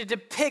to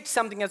depict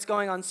something that's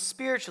going on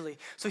spiritually.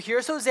 So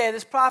here's Hosea,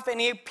 this prophet, and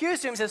he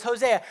appears to him and says,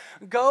 Hosea,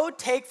 go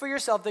take for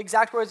yourself, the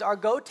exact words are,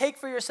 go take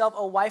for yourself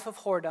a wife of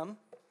whoredom.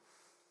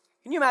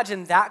 Can you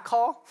imagine that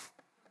call?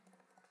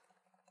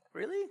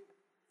 Really?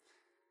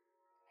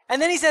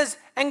 And then he says,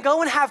 and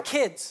go and have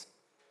kids.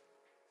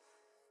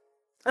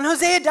 And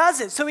Hosea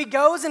does it. So he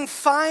goes and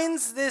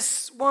finds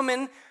this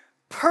woman,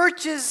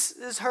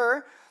 purchases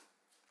her,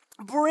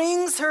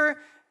 brings her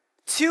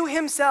to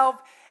himself,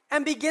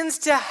 and begins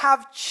to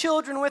have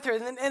children with her.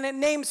 And it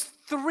names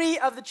 3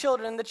 of the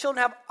children. And the children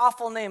have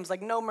awful names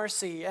like No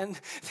Mercy and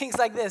things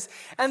like this.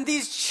 And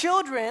these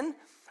children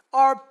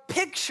are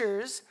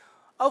pictures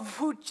of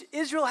who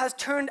Israel has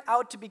turned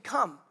out to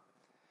become.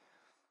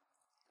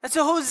 And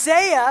so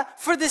Hosea,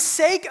 for the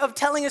sake of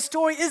telling a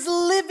story, is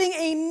living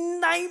a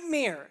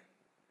nightmare.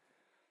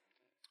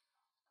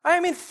 I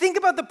mean, think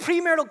about the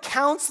premarital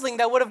counseling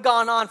that would have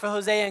gone on for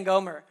Hosea and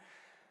Gomer.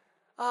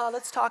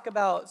 Let's talk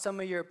about some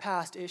of your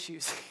past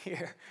issues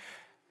here.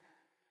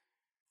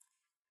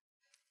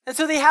 And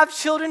so they have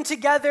children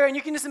together, and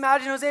you can just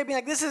imagine Hosea being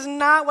like, this is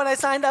not what I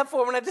signed up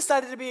for when I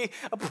decided to be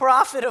a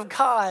prophet of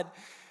God.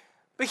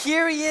 But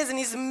here he is, and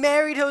he's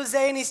married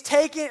Hosea, and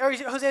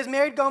Hosea's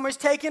married Gomer, he's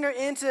taken her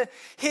into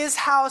his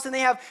house, and they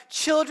have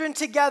children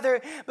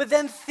together, but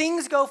then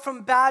things go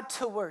from bad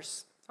to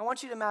worse. I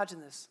want you to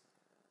imagine this.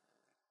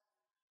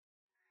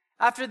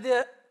 After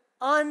the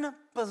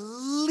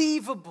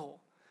unbelievable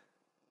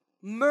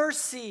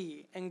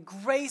mercy and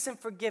grace and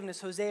forgiveness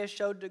Hosea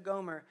showed to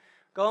Gomer,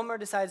 Gomer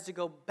decides to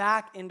go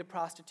back into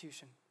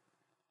prostitution.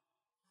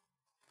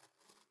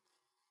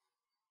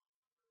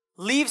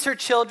 Leaves her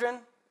children,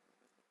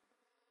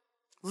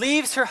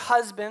 leaves her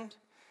husband.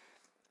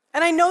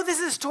 And I know this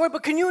is a story,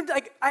 but can you,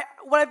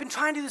 what I've been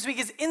trying to do this week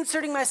is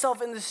inserting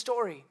myself in this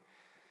story.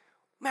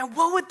 Man,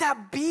 what would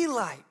that be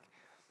like?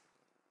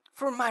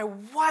 For my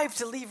wife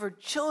to leave her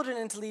children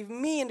and to leave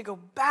me and to go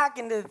back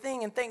into the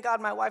thing, and thank God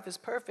my wife is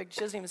perfect.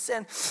 She doesn't even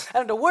sin. I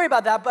don't have to worry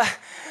about that, but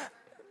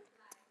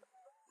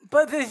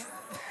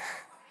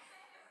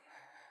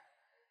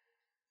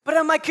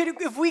I'm like,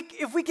 if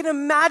we can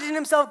imagine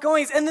himself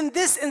going, and then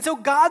this, and so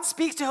God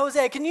speaks to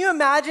Hosea. Can you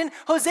imagine?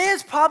 Hosea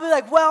is probably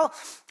like, well,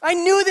 I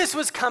knew this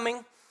was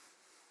coming.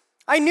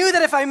 I knew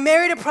that if I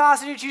married a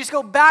prostitute, you just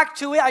go back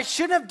to it. I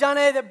shouldn't have done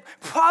it. It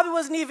probably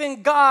wasn't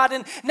even God.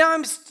 And now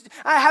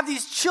I have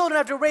these children I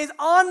have to raise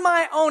on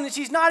my own, and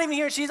she's not even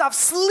here. She's off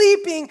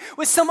sleeping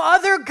with some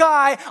other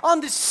guy on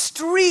the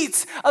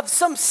streets of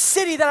some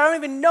city that I don't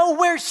even know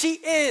where she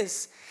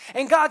is.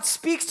 And God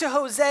speaks to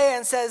Hosea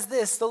and says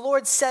this, the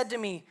Lord said to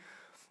me,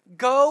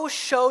 go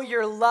show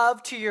your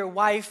love to your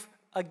wife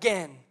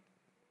again.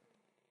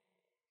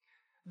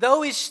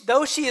 Though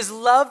she is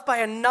loved by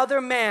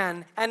another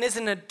man and is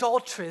an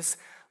adulteress,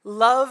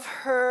 love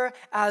her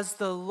as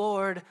the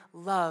Lord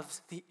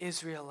loves the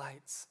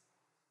Israelites.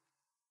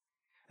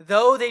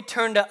 Though they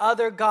turn to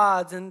other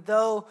gods and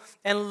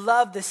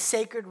love the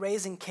sacred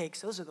raisin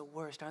cakes. Those are the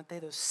worst, aren't they?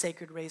 Those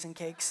sacred raisin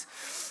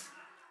cakes.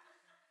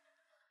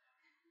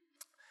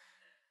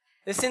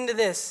 Listen to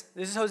this.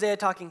 This is Hosea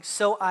talking.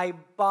 So I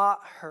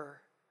bought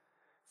her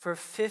for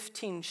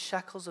 15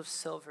 shekels of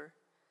silver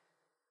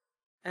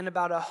and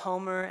about a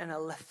homer and a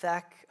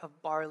lethek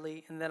of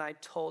barley. And then I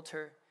told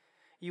her,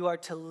 you are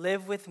to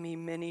live with me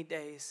many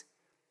days.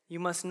 You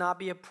must not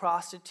be a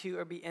prostitute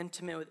or be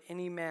intimate with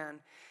any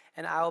man,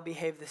 and I will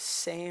behave the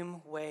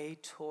same way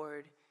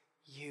toward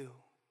you.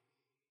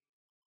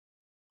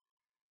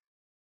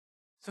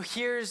 So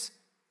here's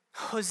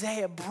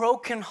Hosea,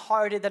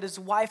 brokenhearted that his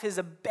wife has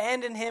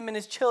abandoned him and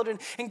his children.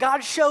 And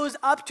God shows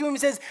up to him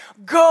and says,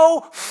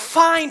 go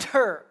find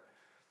her.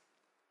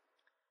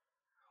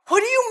 What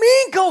do you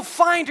mean go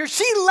find her?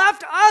 She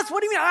left us.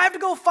 What do you mean I have to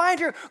go find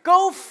her?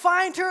 Go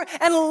find her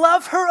and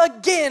love her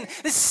again.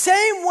 The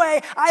same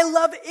way I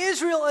love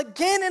Israel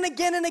again and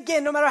again and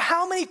again. No matter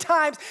how many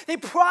times they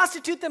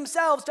prostitute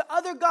themselves to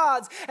other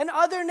gods and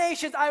other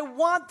nations, I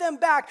want them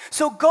back.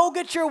 So go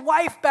get your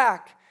wife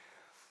back.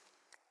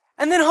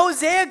 And then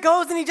Hosea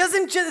goes and he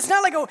doesn't just,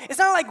 it's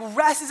not like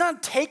rest, it's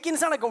not taken,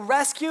 it's not like a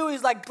rescue.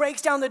 He's like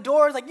breaks down the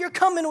door, he's like, you're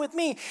coming with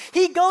me.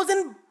 He goes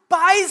and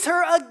buys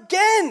her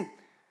again.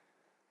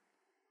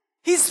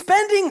 He's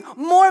spending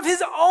more of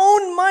his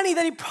own money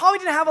that he probably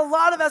didn't have a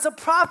lot of as a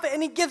prophet,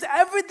 and he gives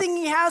everything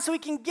he has so he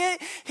can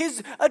get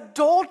his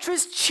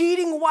adulterous,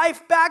 cheating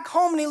wife back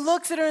home. And he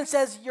looks at her and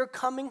says, you're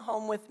coming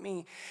home with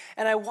me,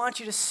 and I want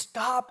you to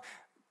stop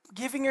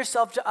giving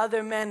yourself to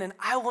other men, and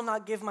I will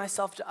not give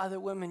myself to other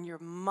women. You're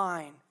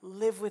mine.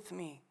 Live with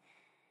me.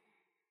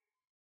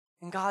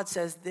 And God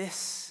says,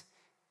 this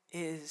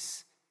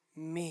is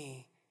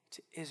me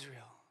to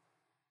Israel.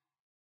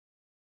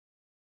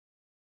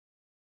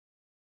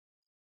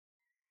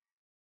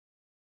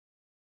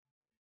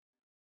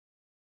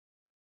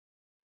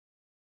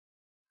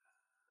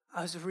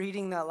 I was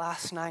reading that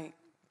last night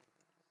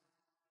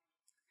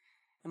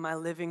in my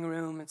living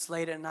room. It's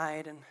late at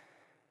night, and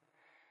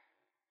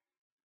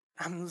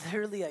I'm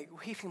literally like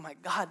weeping. My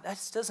God, that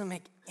just doesn't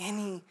make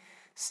any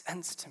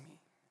sense to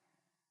me.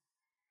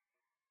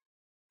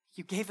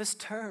 You gave us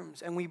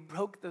terms, and we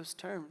broke those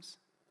terms.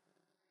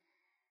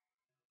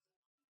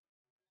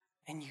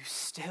 And you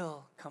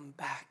still come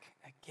back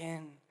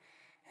again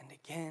and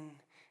again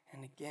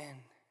and again.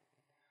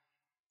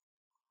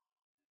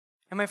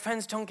 And my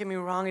friends, don't get me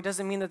wrong. It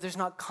doesn't mean that there's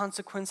not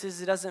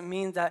consequences. It doesn't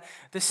mean that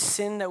the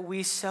sin that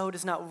we sow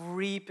does not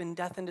reap in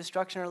death and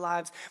destruction in our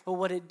lives. But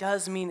what it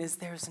does mean is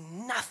there's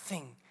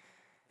nothing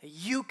that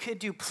you could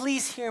do.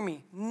 Please hear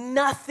me.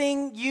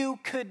 Nothing you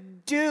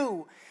could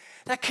do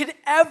that could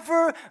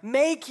ever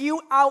make you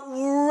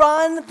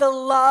outrun the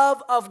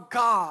love of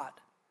God.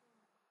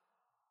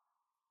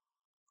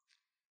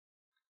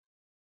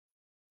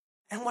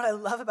 And what I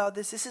love about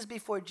this is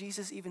before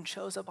Jesus even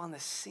shows up on the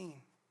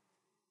scene.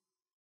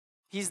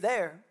 He's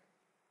there.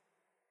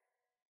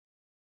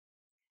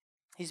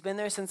 He's been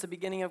there since the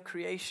beginning of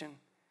creation.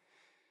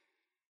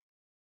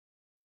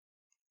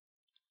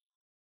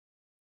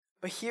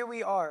 But here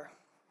we are.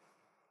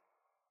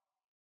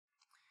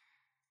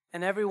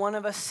 And every one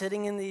of us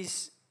sitting in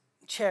these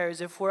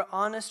chairs, if we're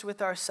honest with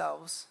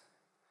ourselves,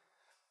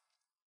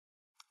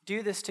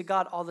 do this to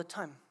God all the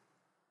time.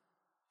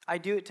 I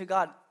do it to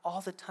God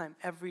all the time,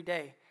 every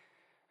day.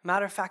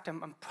 Matter of fact,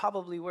 I'm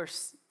probably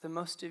worse than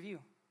most of you.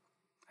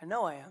 I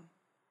know I am.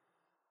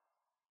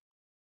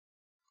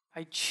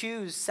 I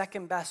choose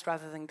second best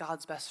rather than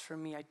God's best for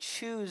me. I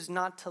choose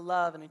not to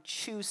love, and I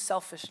choose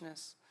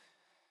selfishness.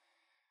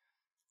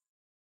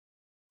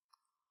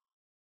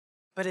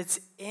 But it's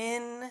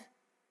in,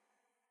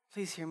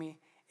 please hear me,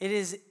 it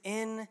is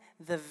in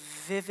the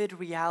vivid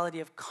reality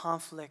of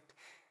conflict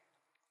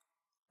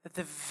that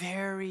the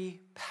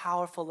very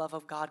powerful love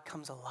of God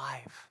comes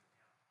alive.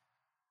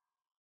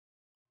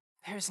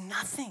 There's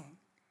nothing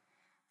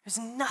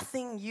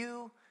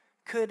you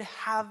could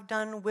have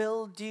done,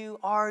 will do,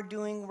 are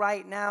doing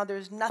right now.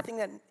 There's nothing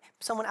that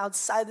someone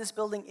outside this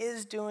building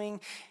is doing,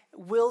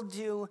 will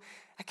do,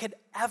 that could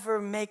ever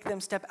make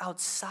them step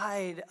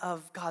outside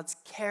of God's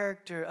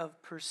character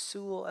of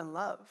pursuit and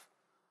love.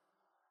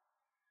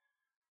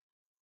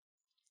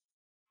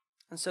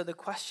 And so the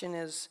question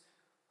is,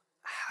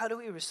 how do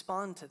we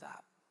respond to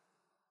that?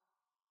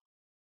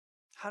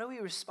 How do we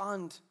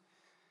respond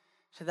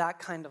to that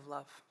kind of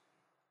love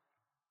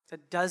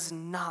that does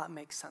not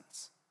make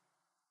sense?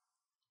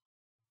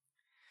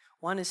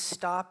 One is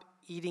stop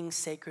eating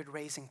sacred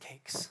raisin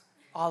cakes.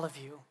 All of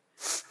you.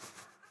 Just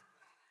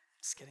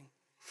kidding.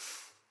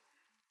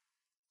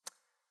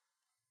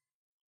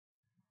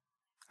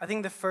 I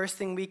think the first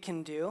thing we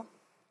can do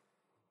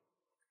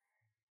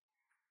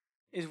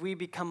is we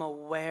become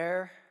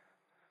aware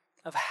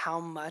of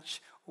how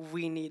much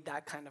we need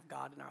that kind of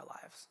God in our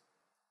lives.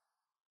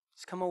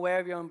 Just become aware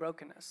of your own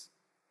brokenness.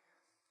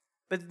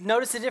 But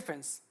notice the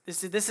difference.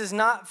 This is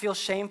not feel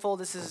shameful.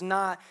 This is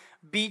not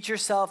beat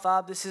yourself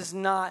up. This is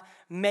not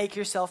make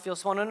yourself feel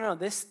small. No.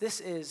 This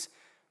is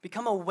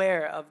become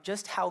aware of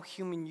just how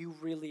human you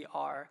really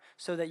are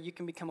so that you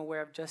can become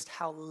aware of just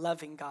how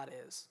loving God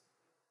is.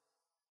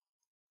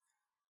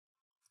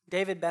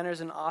 David Benner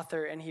is an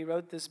author, and he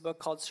wrote this book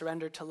called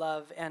Surrender to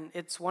Love, and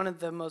it's one of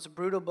the most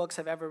brutal books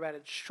I've ever read.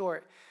 It's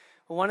short.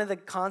 But one of the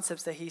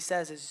concepts that he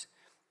says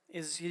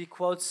is he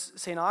quotes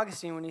St.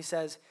 Augustine when he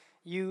says,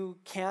 you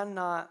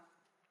cannot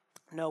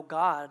know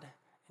God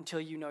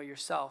until you know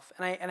yourself.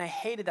 And I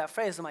hated that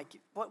phrase. I'm like,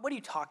 what are you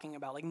talking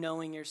about? Like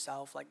knowing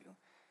yourself? Like,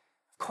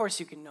 of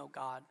course you can know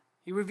God.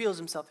 He reveals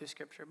himself through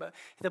Scripture. But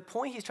the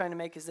point he's trying to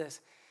make is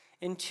this.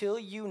 Until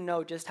you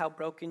know just how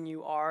broken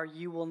you are,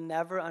 you will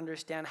never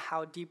understand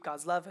how deep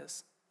God's love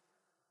is.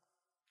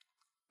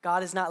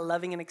 God is not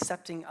loving and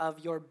accepting of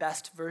your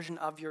best version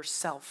of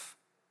yourself.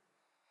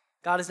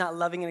 God is not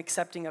loving and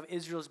accepting of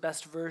Israel's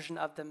best version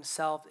of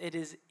themselves. It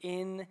is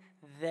in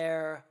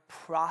their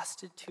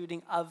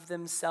prostituting of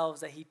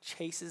themselves that he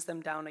chases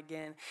them down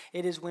again.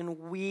 It is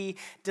when we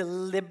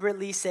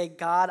deliberately say,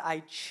 God,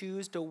 I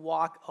choose to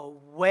walk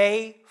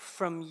away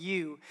from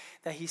you,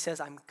 that he says,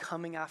 I'm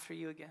coming after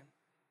you again.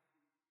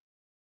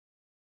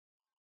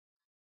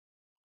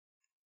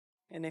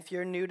 And if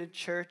you're new to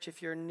church,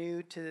 if you're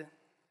new to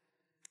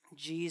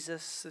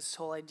Jesus, this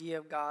whole idea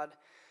of God,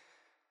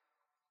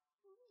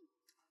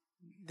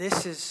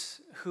 this is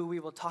who we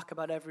will talk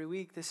about every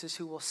week. This is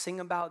who we'll sing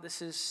about.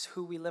 This is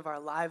who we live our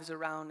lives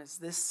around, is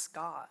this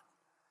God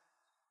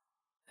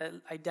that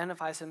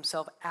identifies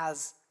himself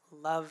as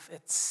love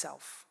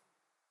itself.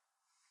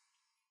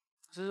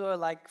 This is what I'd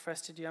like for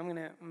us to do. I'm going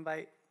to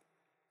invite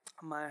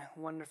my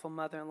wonderful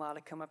mother-in-law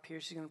to come up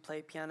here. She's going to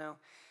play piano.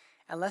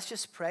 And let's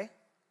just pray.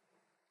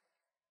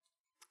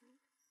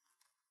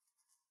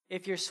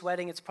 If you're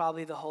sweating, it's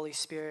probably the Holy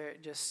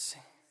Spirit just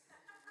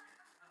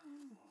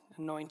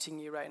anointing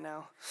you right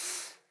now.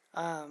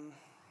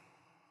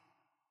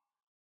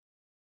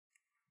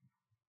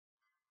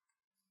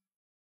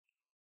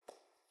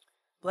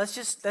 Let's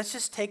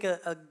just take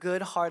a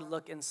good hard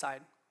look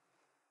inside.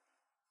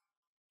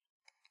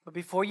 But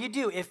before you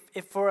do, if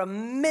for a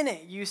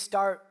minute you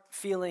start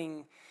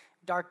feeling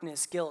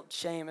darkness, guilt,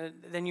 shame,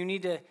 then you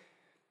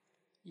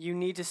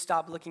need to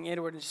stop looking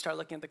inward and just start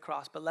looking at the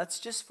cross. But let's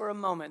just for a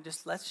moment,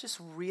 let's just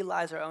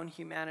realize our own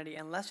humanity,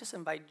 and let's just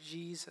invite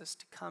Jesus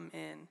to come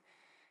in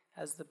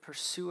as the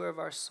pursuer of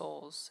our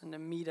souls and to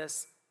meet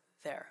us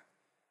there.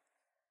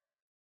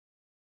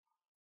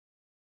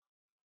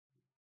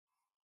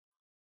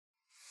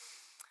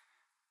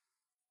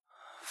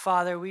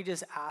 Father, we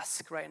just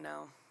ask right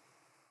now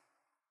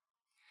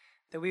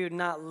that we would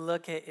not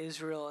look at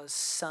Israel as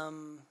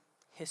some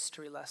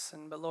history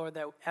lesson, but Lord,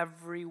 that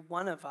every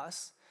one of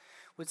us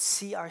would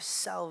see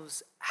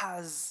ourselves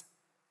as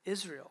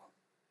Israel.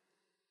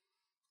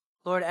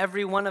 Lord,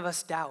 every one of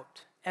us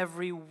doubt.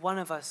 Every one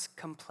of us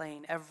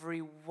complain. Every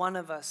one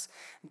of us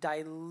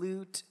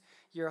dilute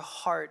your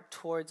heart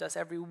towards us.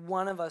 Every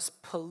one of us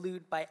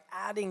pollute by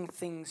adding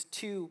things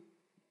to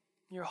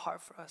your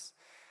heart for us.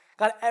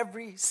 God,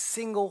 every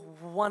single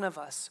one of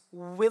us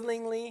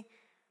willingly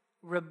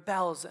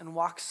rebels and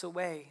walks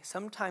away,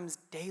 sometimes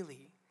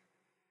daily.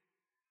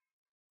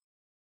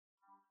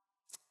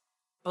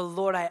 But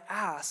Lord, I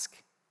ask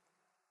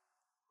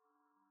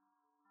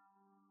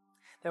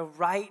that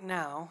right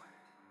now,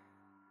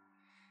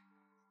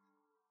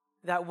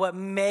 that what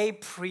may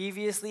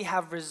previously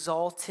have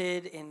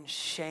resulted in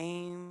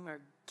shame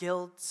or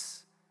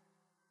guilt,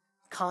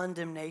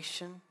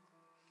 condemnation,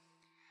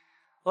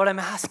 Lord, I'm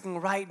asking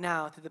right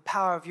now through the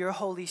power of your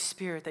Holy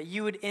Spirit that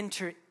you would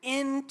enter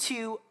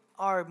into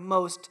our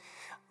most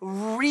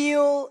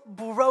real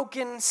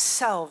broken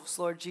selves,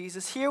 Lord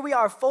Jesus. Here we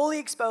are fully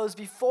exposed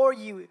before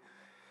you,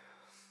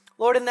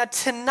 Lord, and that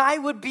tonight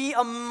would be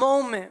a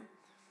moment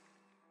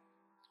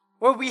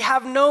where we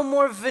have no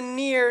more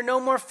veneer, no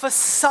more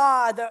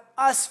facade,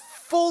 us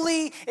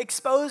fully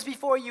exposed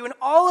before you, and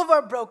all of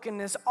our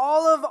brokenness,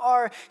 all of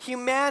our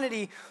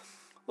humanity,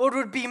 Lord,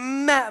 would be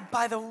met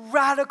by the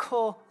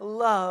radical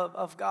love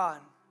of God.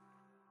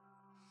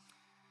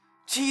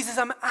 Jesus,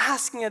 I'm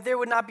asking that there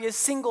would not be a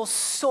single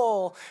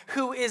soul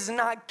who is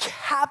not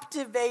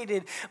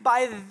captivated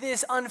by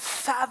this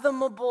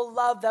unfathomable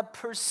love that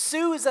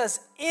pursues us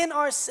in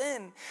our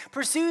sin,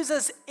 pursues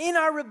us in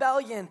our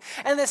rebellion,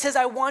 and that says,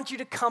 I want you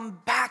to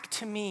come back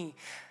to me.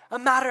 A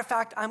matter of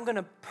fact, I'm going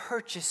to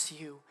purchase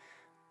you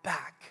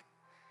back.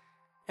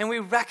 And we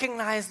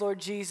recognize, Lord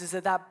Jesus,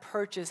 that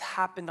purchase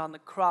happened on the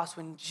cross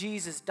when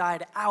Jesus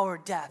died our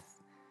death.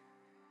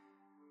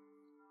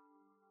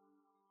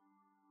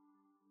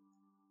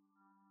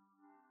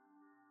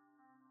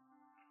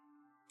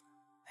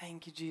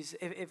 Thank you, Jesus.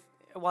 If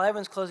while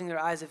everyone's closing their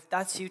eyes, if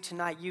that's you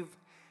tonight, you've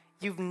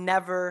been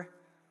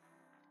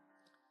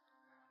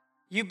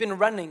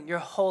running your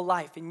whole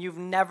life and you've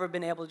never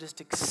been able to just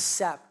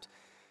accept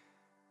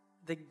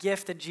the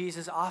gift that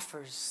Jesus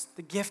offers,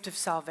 the gift of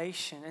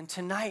salvation. And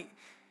tonight,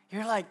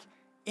 you're like,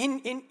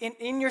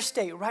 in your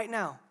state right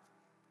now,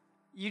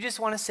 you just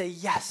want to say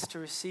yes to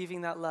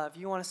receiving that love.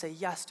 You want to say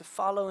yes to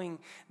following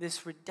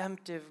this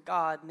redemptive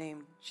God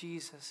named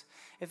Jesus.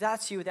 If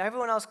that's you, with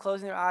everyone else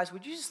closing their eyes,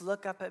 would you just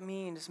look up at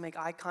me and just make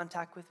eye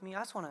contact with me?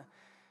 I just want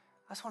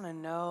to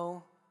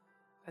know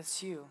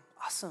that's you.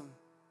 Awesome.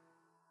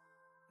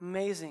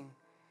 Amazing.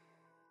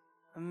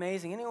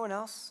 Amazing. Anyone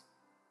else?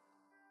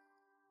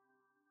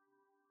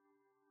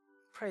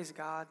 Praise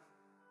God.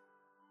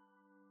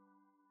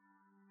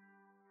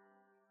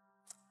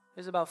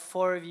 There's about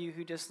 4 of you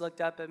who just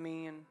looked up at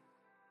me, and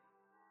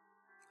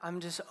I'm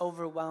just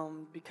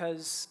overwhelmed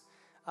because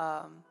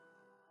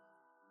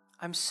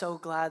I'm so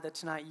glad that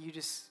tonight you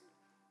just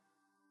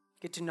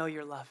get to know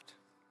you're loved.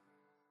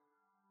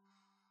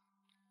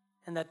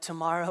 And that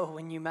tomorrow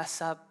when you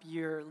mess up,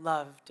 you're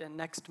loved. And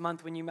next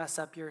month when you mess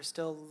up, you're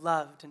still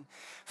loved. And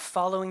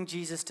following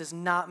Jesus does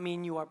not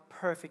mean you are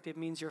perfect. It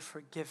means you're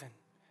forgiven.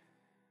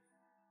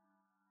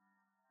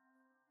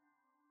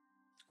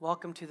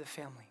 Welcome to the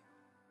family.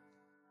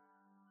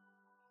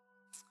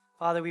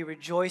 Father, we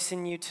rejoice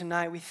in you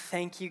tonight. We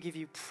thank you, give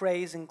you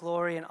praise and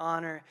glory and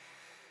honor.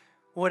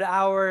 Would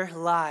our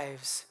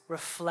lives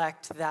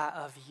reflect that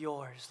of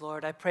yours?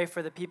 Lord, I pray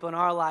for the people in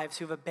our lives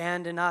who've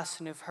abandoned us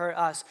and who've hurt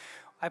us.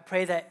 I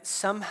pray that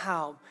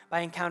somehow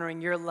by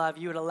encountering your love,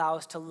 you would allow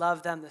us to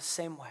love them the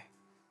same way.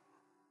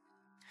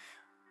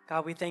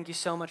 God, we thank you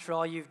so much for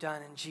all you've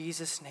done. In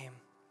Jesus' name,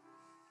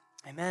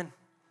 amen.